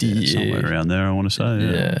 150. Somewhere around there, I want to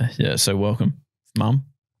say. Yeah. So welcome, Mum.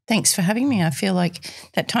 Thanks for having me. I feel like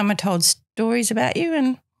that time I told stories about you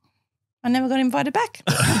and I never got invited back.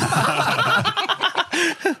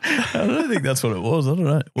 I don't think that's what it was. I don't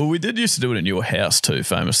know. Well, we did used to do it in your house too,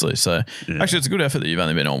 famously. So actually, it's a good effort that you've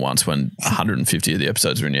only been on once when 150 of the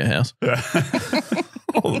episodes are in your house.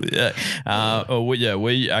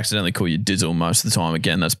 We accidentally call you Dizzle most of the time.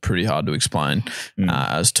 Again, that's pretty hard to explain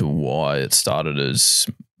as to why it started as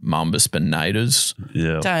Mumba Spinatas.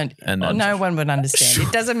 Yeah. Don't. And No one would understand.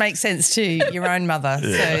 It doesn't make sense to your own mother.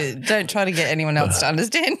 So don't try to get anyone else to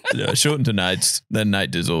understand. Yeah, shortened to Nate's, then Nate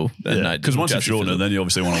Dizzle, then Nate. Because once you Jesse shorten it, then you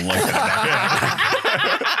obviously want to link it back.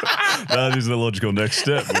 That is the logical next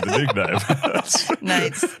step with the nickname.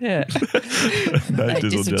 Nate's. Yeah. Nate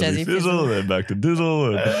Dizzle, Jazzy Fizzle, then back to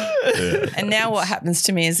Dizzle. And now what happens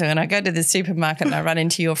to me is when I go to the supermarket and I run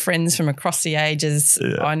into your friends from across the ages,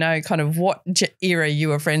 I know kind of what era you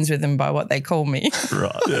were friends with them by what they call me.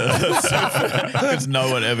 Right. Yeah. Because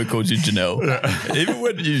no one ever called you Janelle. Even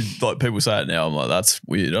when you people say it now, I'm like, that's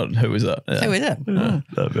weird. Who is that? Yeah. Who is it?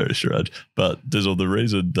 That's very strange. But Dizzle, the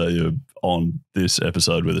reason that you're on this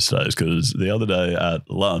episode with us today is because the other day at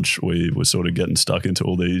lunch, we were sort of getting stuck into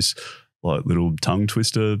all these like little tongue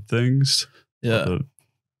twister things. Yeah.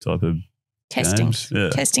 Type of Testing. games. Yeah.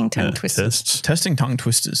 Testing tongue twisters. Tests. Testing tongue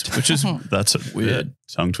twisters, which is That's a Weird.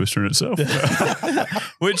 tongue twister in itself.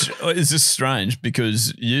 which is just strange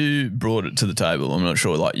because you brought it to the table. I'm not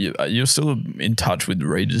sure, like you're still in touch with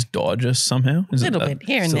Reader's Digest somehow. A little bit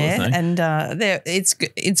here and there, and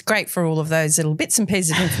it's great for all of those little bits and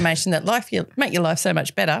pieces of information that make your life so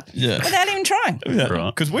much better. Yeah. Without even trying.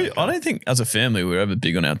 Right. Because I don't think as a family we were ever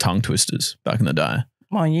big on our tongue twisters back in the day.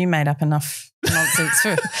 Well, you made up enough nonsense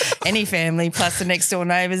for any family, plus the next door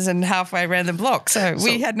neighbours and halfway around the block. So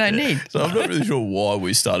we had no need. So I'm not really sure why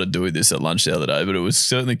we started doing this at lunch the other day, but it was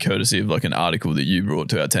certainly courtesy of like an article that you brought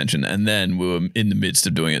to our attention, and then we were in the midst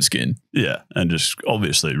of doing it skin. Yeah, and just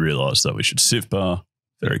obviously realised that we should sift bar.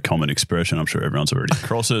 Very common expression. I'm sure everyone's already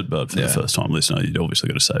across it, but for the first time listener, you'd obviously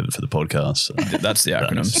got to save it for the podcast. So That's the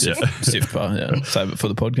acronym. SIFPA. Yeah. Save it for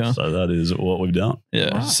the podcast. So that is what we've done.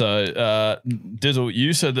 Yeah. Wow. So, Dizzle,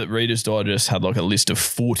 you said that Reader's Digest had like a list of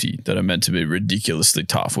 40 that are meant to be ridiculously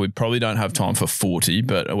tough. We probably don't have time for 40,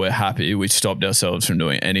 but we're happy. We stopped ourselves from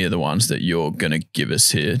doing any of the ones that you're going to give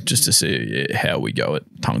us here just to see how we go at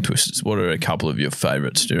tongue twisters. What are a couple of your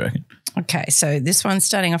favourites, do you reckon? Okay, so this one's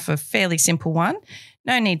starting off a fairly simple one.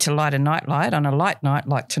 No need to light a nightlight on a light night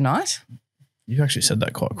like tonight. You actually said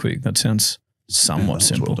that quite quick. That sounds somewhat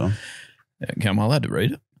simple. Well done. Am I allowed to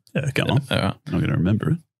read it? Yeah, come on. All right. I'm going to remember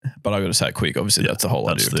it. But I got to say it quick. Obviously, that's the whole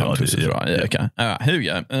that's idea of the tongue idea, twisters, yeah. right? Yeah, okay. All right, here we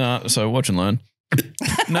go. So watch and learn.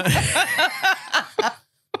 No,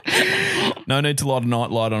 no need to light a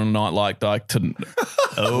nightlight on a night like to.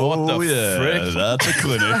 Oh, what the frick? That's a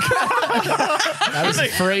clinic. That was a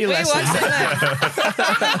free We lesson. watched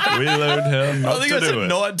that. We learned how I not think to I said do it.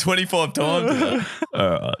 night 25 times. All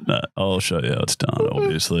right, no, I'll show you how it's done,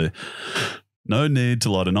 obviously. No need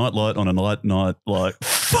to light a nightlight on a night like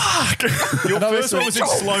fuck. Your first one was in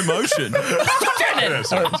slow motion. All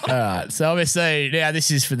right, so obviously now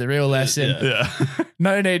this is for the real lesson. Yeah.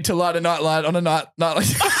 No need to light a nightlight on a night.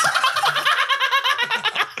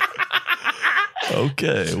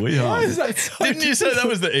 Okay, we are. Didn't you say that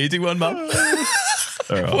was the easy one, Mum?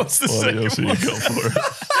 All right, What's the what second else have you got for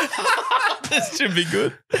it? This should be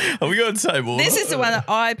good. Are we going to say more? This is the one that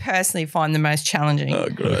I personally find the most challenging. Oh,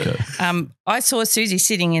 great. Okay. I saw Susie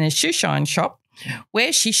sitting in a shoe shine shop.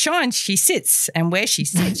 Where she shines, she sits, and where she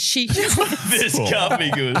sits, she shines. This can't be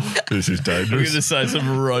good. This is We're going dangerous. to say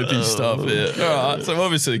some ropey stuff here. All right, so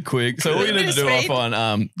obviously quick. So all you need to do, I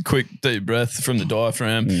find, quick deep breath from the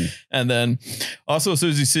diaphragm. And then I saw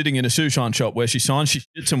Susie sitting in a shoe shine shop where she shines, she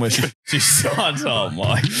shits, and where she shines. Oh,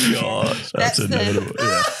 my gosh. That's inevitable.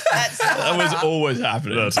 Yeah. That was always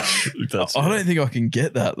happening. That's I don't think I can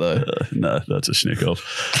get that, though. no, that's a snick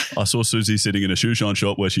off. I saw Susie sitting in a shoe shine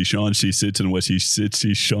shop where she shines, she sits, and where she sits,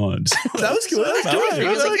 she shines. That was good. That was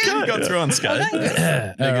really good. You got through unscathed.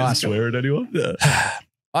 All right. Swear at anyone? Yeah.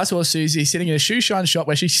 I saw Susie sitting in a shoe shine shop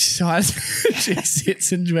where she shines, she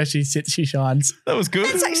sits, and where she sits, she shines. That was good.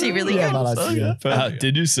 That's actually really good. no, that's good.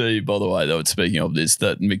 Did you see, by the way, though, speaking of this,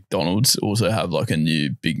 that McDonald's also have like a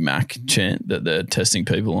new Big Mac chant that they're testing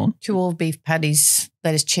people on? 2 all beef patties,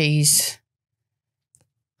 lettuce, cheese,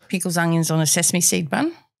 pickles, onions on a sesame seed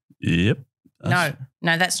bun. Yep. No,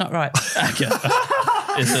 that's not right. Okay.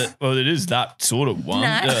 Is it? Well, it is that sort of one. No.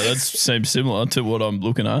 Yeah, that seems similar to what I'm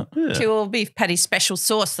looking at. Yeah. 2 all beef patties, special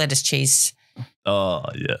sauce, lettuce, cheese, Oh,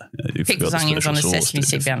 yeah. You pickles, forgot the onions on a special sauce, sesame didn't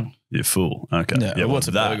seed you? bun. You're full. Okay. Yeah, what's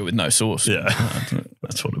a that? burger with no sauce? Yeah.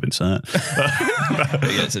 That's what I've been saying.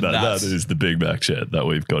 It's a that nuts. is the Big Mac chat that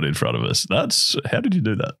we've got in front of us. How did you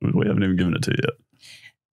do that? We haven't even given it to you yet.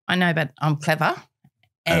 I know, but I'm clever.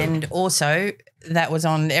 And also, that was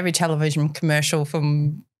on every television commercial for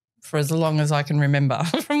as long as I can remember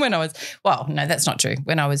from when I was, well, no, that's not true.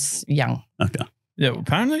 When I was young. Okay. Yeah, well,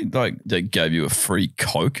 apparently, like they gave you a free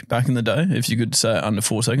Coke back in the day if you could say it under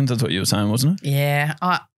 4 seconds. That's what you were saying, wasn't it? Yeah.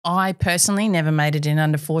 I personally never made it in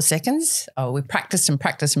under 4 seconds. Oh, we practiced and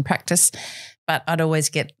practiced and practiced, but I'd always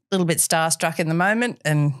get a little bit starstruck in the moment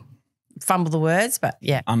and fumble the words, but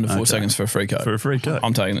yeah. Under 4 seconds for a free Coke. For a free Coke.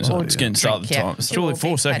 I'm taking this. Or It's getting start at the drink, time. yeah. It's Two surely all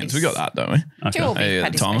 4 beef seconds. We patties. got that, don't we? 2 all Hey, beef the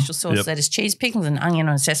patties, timer. special sauce, Yep. lettuce, cheese, pickles, and onion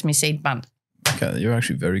on a sesame seed bun. Okay, you're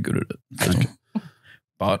actually very good at it. Okay.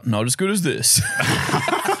 But not as good as this.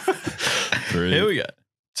 3, Here we go.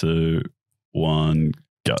 2, 1,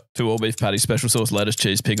 go. 2 all beef patties, special sauce, lettuce,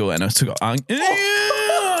 cheese, pickle, and a So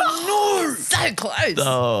close.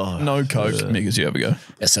 no Coke. Mick, as you ever go.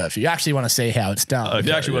 Yeah, so if you actually want to see how it's done, If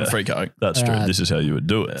you actually want a free Coke. That's true. This is how you would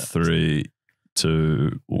do it. 3,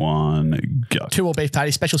 2, 1, go. 2 all beef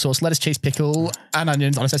patties, special sauce, lettuce, cheese, pickle, and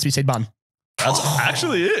onions on a sesame seed bun. That's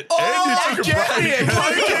actually it. Oh, and you took a break.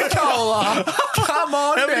 Coca-Cola. Come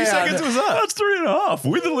on, How many many seconds was that? That's 3.5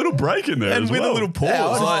 with a little break in there And as with well. a little pause. Yeah,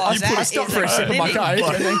 like, you I put stopped for a sip of my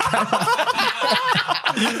coke. and then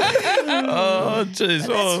oh, jeez.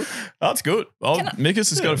 Oh, that's good. Oh, Mikus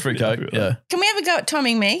has got a free coke. Yeah. Can we have a go at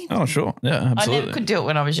timing me? Oh, sure. Yeah, absolutely. I never could do it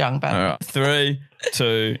when I was young, but All right. 3,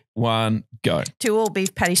 2, 1, go. 2 all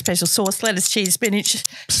beef patty, special sauce, lettuce, cheese, spinach.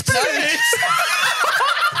 Spinach!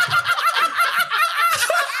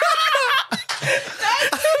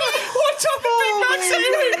 What's up, Big Macs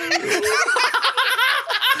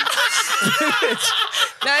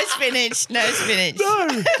No spinach. No spinach. No,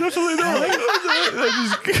 definitely not.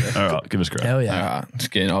 All right, give us a grab. Hell All right.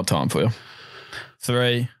 Just getting old time for you.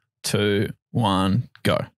 3, 2, 1,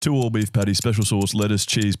 go. 2 all beef patties, special sauce, lettuce,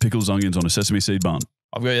 cheese, pickles, onions on a sesame seed bun.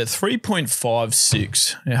 I've got you at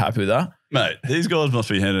 3.56. You happy with that? Mate, these guys must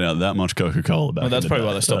be handing out that much Coca-Cola back. Well, that's in the probably day.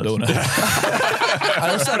 why they stopped doing it.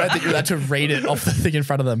 I also don't think you're allowed to read it off the thing in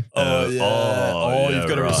front of them. Oh, you've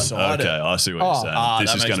got to recite it. Okay, I see what you're saying. that This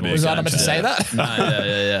is makes going to be more a Was I game not meant to changer. say that? No,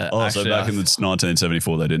 yeah. Oh, Actually, so back in the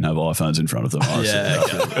 1974, they didn't have iPhones in front of them. I see. Yeah,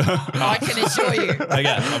 okay. I can assure you. Okay,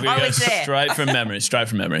 I'm going I to go was there. straight from memory.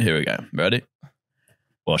 Here we go. Ready?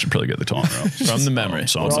 Well, I should probably get the timer up. From the memory.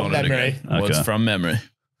 So What's I'm on on it memory. again? What's Okay. from memory?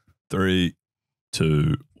 3,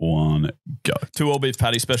 2, 1, go. 2 all beef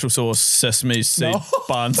patty, special sauce, sesame seed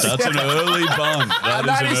buns. That's an early bun.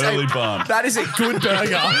 That is an early bun. That is a good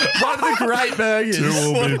burger. One of the great burgers. 2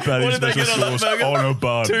 all beef what patties, did they special get on that sauce burger? on a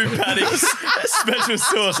bun. 2 patties, special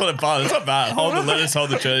sauce on a bun. It's not bad. Hold the lettuce,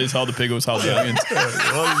 hold the cheese, hold the pickles, hold the onions. I just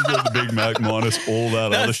got the Big Mac minus all that other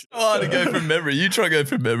That's shit. hard to go from memory. You try to go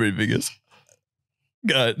from memory, biggest.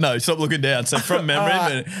 Go. No, stop looking down. So from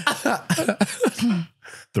memory.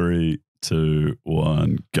 3, 2,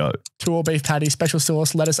 1, go. 2 all beef patty, special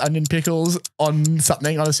sauce, lettuce, onion, pickles on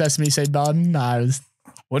something on a sesame seed bun. No, it was,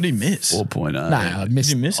 What did he miss? 4.0. no, I Did missed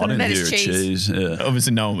you miss I it? didn't Lettuce, hear a cheese. cheese. Yeah.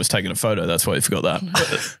 Obviously, no one was taking a photo. That's why you forgot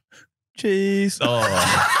that. Cheese. Oh,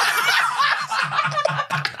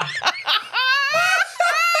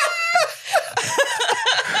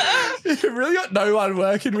 You've really got no one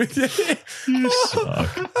working with you. you suck.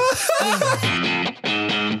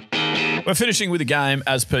 We're finishing with a game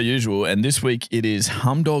as per usual, and this week it is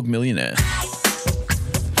Humdog Millionaire.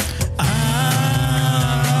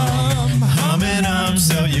 I'm humming up,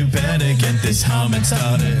 so you better get this humming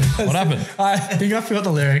started. What happened? I think I forgot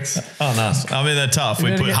the lyrics. Oh, nice. I mean, they're tough.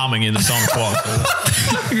 We put humming in the song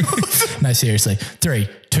twice. No, seriously. 3,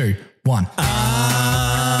 2, 1.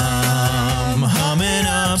 I'm humming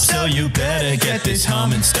up, so you better get this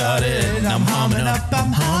humming started. I'm humming up,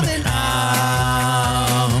 I'm humming.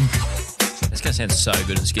 It's going to sound so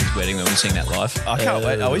good at Skin's wedding when we sing that live. I can't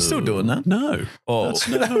wait. Are we still doing that? No. Oh, Was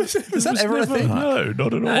that ever a thing? No, not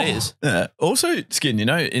at all. No, it is. yeah. Also, Skin, you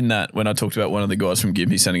know, in that when I talked about one of the guys from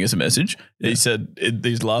Gimpy sending us a message, he said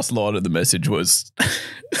his last line of the message was,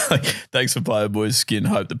 like, "Thanks for playing, boys. Skin.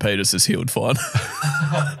 Hope the penis is healed fine."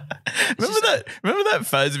 Remember that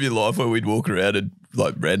phase of your life where we'd walk around and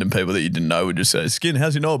like random people that you didn't know would just say, "Skin,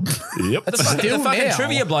 how's your knob?" Yep. The Still fucking now.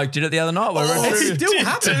 trivia bloke did it the other night. Where we were It still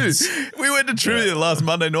happens. We went to trivia last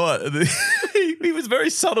Monday night. And he was very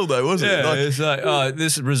subtle though, wasn't yeah, he? Like, it's like, oh,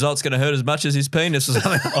 this result's going to hurt as much as his penis or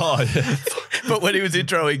something. Oh, yeah. but when he was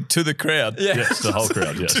introing to the crowd, Yes, the whole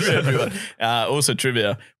crowd, yes. to everyone. Also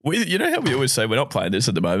trivia. You know how we always say, we're not playing this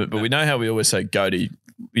at the moment, but we know how we always say, Goaty,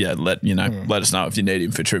 let us know if you need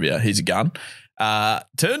him for trivia. He's a gun.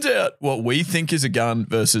 Turns out what we think is a gun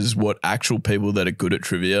versus what actual people that are good at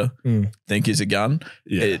trivia think is a gun.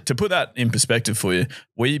 Yeah. To put that in perspective for you,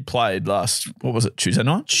 we played Tuesday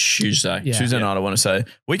night? Tuesday. Yeah. Tuesday night, I want to say.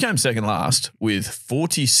 We came second last with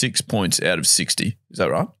 46 points out of 60. Is that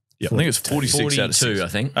right? Yeah. I think it was 46 out of 60. 42, I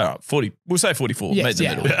think. All right, 40. We'll say 44. Yes, Made the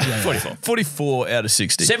yeah. middle. Yeah, yeah. 44. 44 out of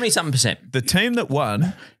 60. 70-something%. The team that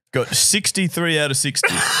won got 63 out of 60.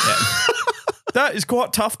 That is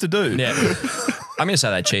quite tough to do. Yeah. I'm going to say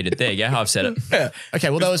they cheated. There you go. I've said it. Okay,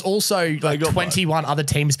 well, there was also like 21 other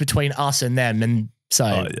teams between us and them. And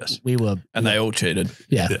so yes. we were. And they all cheated.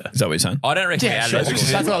 Yeah. Is that what you're saying? I don't reckon we Yeah, added sure. those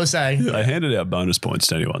scores. That's what I was saying. They handed out bonus points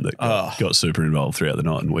to anyone that got super involved throughout the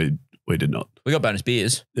night, and we did not. We got bonus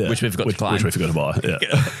beers, Yeah. which we've got to claim. Which we forgot to buy.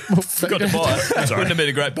 Yeah. Forgot to buy it. Wouldn't have been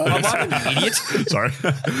a great bonus. Idiot. Sorry.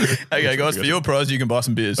 Okay, guys, for your prize, you can buy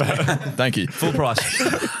some beers. Thank you. Full price.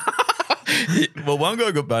 Well, one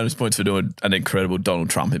guy got bonus points for doing an incredible Donald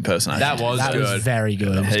Trump impersonation. That was That good. was very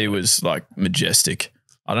good. He was like majestic.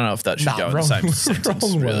 I don't know if that should Nah, go in the wrong- same sentence,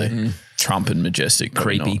 wrong really. way. Trump and majestic.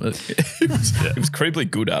 probably Creepy. not. He was creepily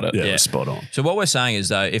good at it. Yeah, it Yeah. was spot on. So what we're saying is,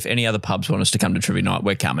 though, if any other pubs want us to come to trivia night,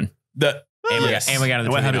 we're coming. That And we're going to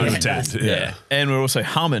the We're having 2019. a 10. Yeah. And we're also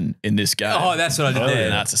humming in this game. Oh, that's what I did there.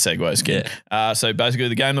 And that's a segue skin. So basically,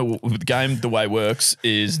 the game, the way it works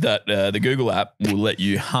is that the Google app will let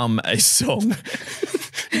you hum a song.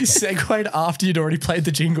 You segued after you'd already played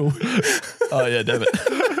the jingle. Oh yeah, damn it.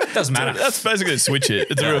 Doesn't matter. That's basically a switch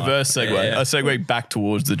hit. It's a reverse segue. Yeah. A segue back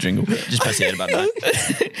towards the jingle. Just press the edit button.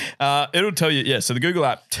 It'll tell you, so the Google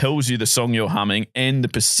app tells you the song you're humming and the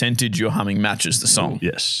percentage you're humming matches the song.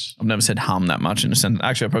 Yes. I've never said hum that much in a sentence.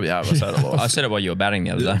 Actually, I probably have. I said it a lot. I said it while you were batting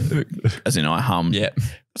the other day. As in, I hum. Yeah.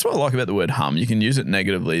 That's what I like about the word hum. You can use it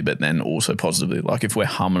negatively, but then also positively. Like if we're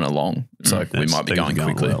humming along, it's like we might be things going are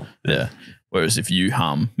going quickly. well. Yeah. Whereas if you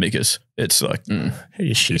hum, Mikus, it's like,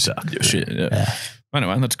 You shit. you're shit. Yeah.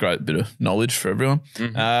 Anyway, that's a great bit of knowledge for everyone.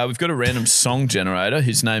 We've got a random song generator.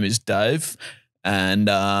 His name is Dave. And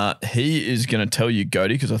he is going to tell you,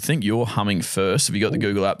 Goaty, because I think you're humming first. Have you got the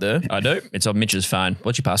Google app there? I do. It's on Mitch's phone.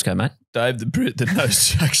 What's your passcode, mate? Dave, the Brit that knows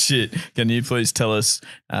jack shit. Can you please tell us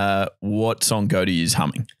what song Goaty is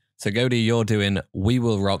humming? So, Goaty, you're doing We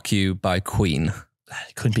Will Rock You by Queen.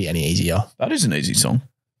 It couldn't be any easier. That is an easy song.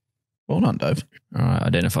 Well done, Dave. All right,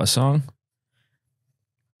 identify song.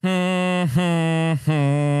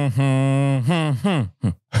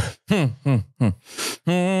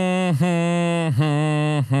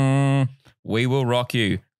 We Will Rock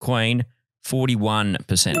You, Queen,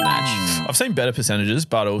 41% match. I've seen better percentages,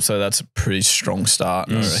 but also that's a pretty strong start.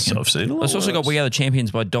 I reckon. I've seen a lot. It's also got We Are the Champions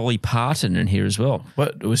by Dolly Parton in here as well.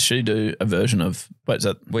 What was she do a version of? Wait, is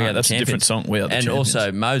that We Are the that's Champions. a different song. We Are the And Champions.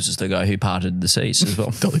 also Moses, the guy who parted the seas as well.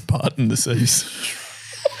 Dolly Parton, the seas.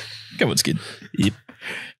 Go on, Skid. Yep.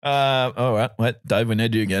 All right. Wait, Dave, we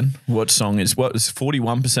need you again. What song is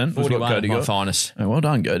 41%? 41 Goaty my got? finest. Oh, well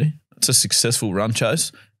done, Goaty. It's a successful run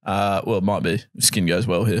chase. Well, it might be. Skin goes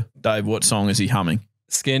well here. Dave, what song is he humming?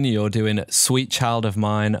 Skin, you're doing Sweet Child of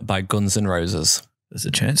Mine by Guns N' Roses. There's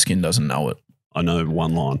a chance Skin doesn't know it. I know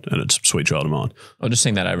one line, and it's Sweet Child of Mine. I'll just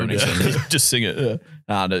sing that over next one. Just sing it.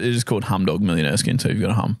 Yeah. It is called Humdog Millionaire, Skin, so you've got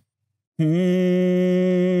to hum.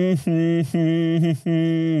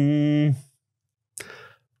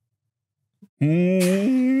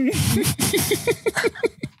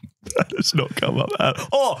 That does not come up.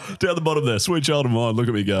 Down the bottom there. Sweet Child of Mine. Look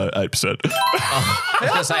at me go. 8%. I was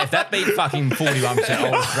going to say, if that beat fucking 41%,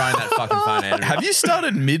 I was throwing that fucking phone out. Have you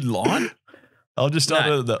started mid-line? I'll just start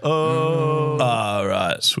at the Oh,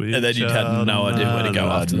 right. Sweet. And then you had no idea where to go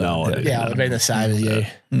after that. No idea. Yeah, I would have been the same as you.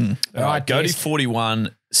 All right, Goaty Disc.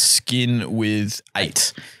 41, Skin with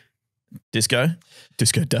 8. Disco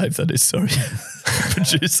Dave, that is, sorry.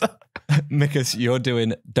 Producer. Mikus, you're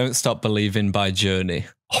doing Don't Stop Believing by Journey.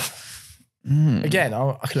 Again,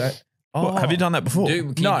 I could. What, have you done that before?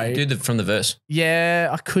 From the verse. Yeah,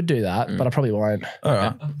 I could do that, but I probably won't. All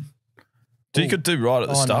right. So you could do right at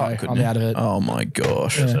the start, no, couldn't I'm you? out of it. Oh my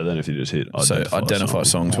gosh. So then if you just hit Identify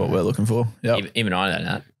songs, what we're looking for. Yep. Even I know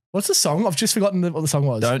that. What's the song? I've just forgotten what the song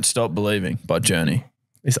was. Don't Stop Believing by Journey.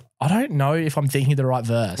 I don't know if I'm thinking of the right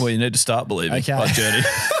verse. Well, you need to start believing Okay. by Journey.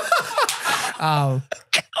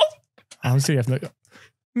 I'm still have to.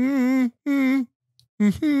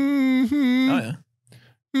 Oh, yeah.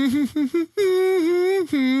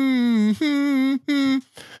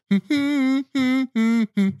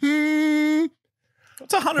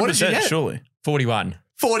 That's 100%, surely. 41.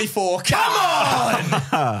 44. Come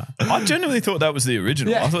on. I genuinely thought that was the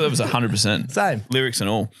original. Yeah. I thought that was 100%. Same. Lyrics and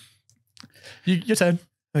all. Your turn.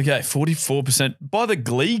 Okay, 44% by the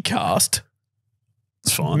Glee cast.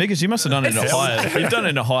 It's fine. Mikus, you must have done it in a higher. You've done it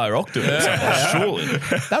in a higher octave, or something, surely.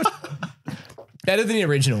 That was better than the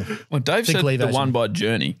original. Well, Dave The said Glee the version. one by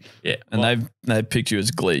Journey. Yeah. And they've picked you as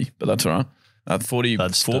Glee, but that's all right.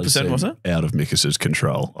 44%, was it? Out of Mikus's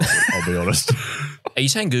control. I'll be honest. Are you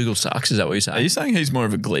saying Google sucks? Is that what you're Are saying? you saying he's more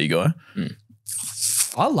of a Glee guy?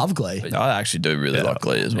 I love Glee. I actually do really like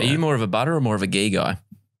Glee as well. Are you more of a butter or more of a ghee guy?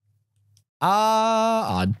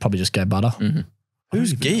 I'd probably just go butter.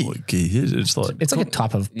 Who's Ghee? What ghee is? It's like It's like a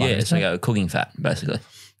type of butter. Yeah, it's like a cooking fat, basically.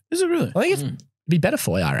 Is it really? I think it'd be better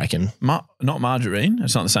for you, I reckon. Not margarine.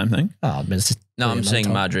 It's not the same thing. Oh, I mean, it's just No, I'm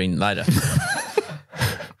seeing margarine later.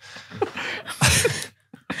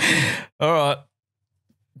 All right.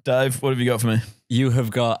 Dave, what have you got for me? You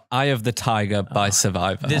have got Eye of the Tiger by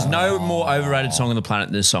Survivor. There's no more overrated song on the planet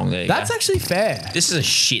than this song. There you That's go. actually fair. This is a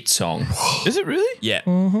shit song. Is it really? Yeah.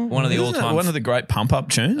 One of the Isn't it all-time. one of the great pump-up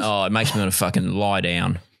tunes? Oh, it makes me want to fucking lie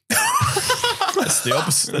down. That's the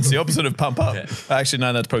opposite. That's the opposite of pump up. Actually,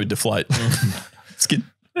 no, that's probably deflate. It's good.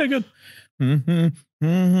 Yeah, good.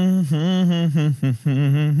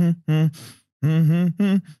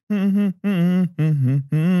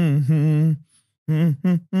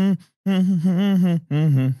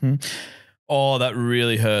 Oh, that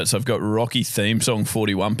really hurts. I've got Rocky theme song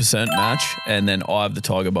 41% match, and then Eye of the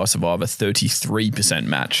Tiger by Survivor 33%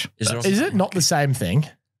 match. Is it not the same thing?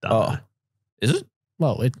 Oh, is it?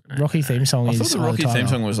 Well, Rocky theme song I is. thought the Rocky theme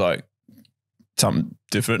song was like something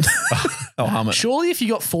different. I'll hum it. Surely, if you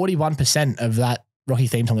got 41% of that Rocky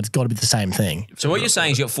theme song, it's got to be the same thing. So what you're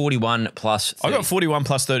saying is you got 41 plus 30. I got 41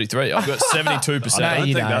 plus 33. I've got 72%. No, I don't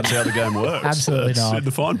you think don't. that's how the game works. Absolutely That's not. in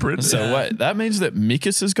the fine print. So wait, that means that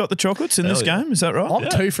Mikus has got the chocolates in this Hell yeah. game? Is that right? I'm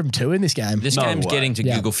 2 from 2 in this game. This No game's way. getting to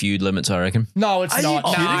Yeah. Google Feud limits, I reckon. No, it's Are not.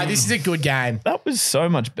 you Nah, kidding? this is a good game. That was so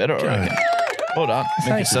much better, I reckon. Well done.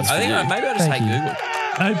 Thank Mikus, you. that's I for think you. maybe I just Thank hate you.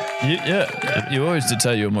 Google. You always did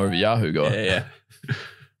say you were more of a Yahoo guy. Yeah.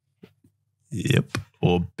 Yep.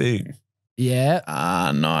 Or Bing. Yeah.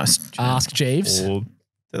 Ah, nice. Ask Jeeves. Or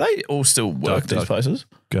Do they all still work these Duck. places?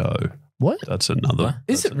 Go. What? That's another.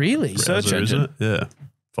 Is it really? Search browser, isn't engine. it? Yeah.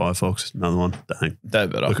 Firefox, another one. Dang. They're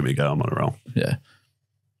better. Look at me go. I'm on a roll. Yeah.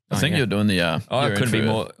 I think yeah. you're doing the. Oh, you're it in couldn't be for-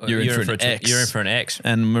 more. You're in for an X. You're in for an X.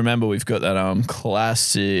 And remember, we've got that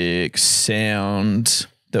classic sound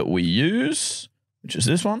that we use, which is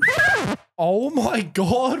this one. Oh my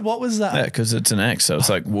God. What was that? Yeah, because it's an X. So it's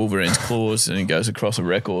like Wolverine's claws and he goes across a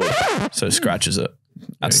record. So it scratches it.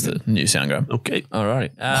 That's the new soundgram. Okay.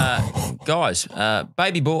 Alrighty. Guys,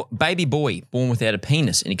 baby boy born without a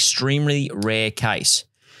penis, an extremely rare case.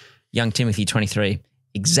 Young Timothy, 23.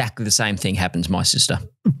 Exactly the same thing happened to my sister.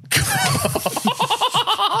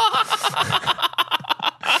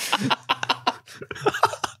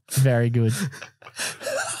 Very good.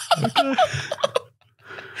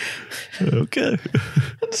 Okay.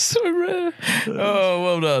 That's so rare. Oh,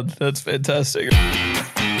 well done. That's fantastic.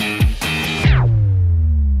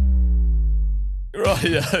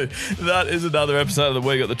 Rightio, that is another episode of the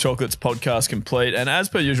We Got the Chocolates podcast complete. And as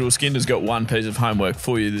per usual, Skinner's got one piece of homework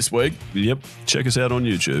for you this week. Yep. Check us out on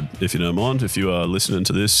YouTube if you don't mind. If you are listening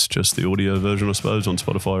to this, just the audio version, I suppose, on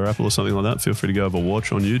Spotify or Apple or something like that, feel free to go have a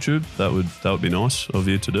watch on YouTube. That would be nice of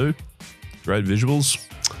you to do. Great visuals.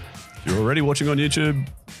 If you're already watching on YouTube,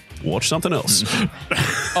 watch something else.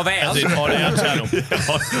 Of ours. On our channel.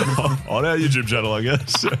 on our YouTube channel, I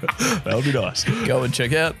guess. That would be nice. Go and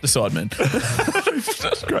check out the Sidemen.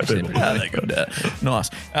 Great people. How they got that. Nice.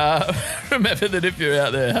 Remember that if you're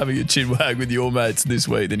out there having a chin wag with your mates this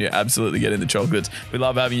week, then you're absolutely getting the chocolates. We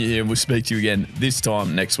love having you here, and we'll speak to you again this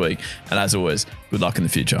time next week. And as always, good luck in the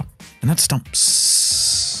future. And that's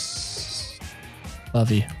Stumps.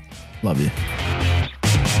 Love you. Love you.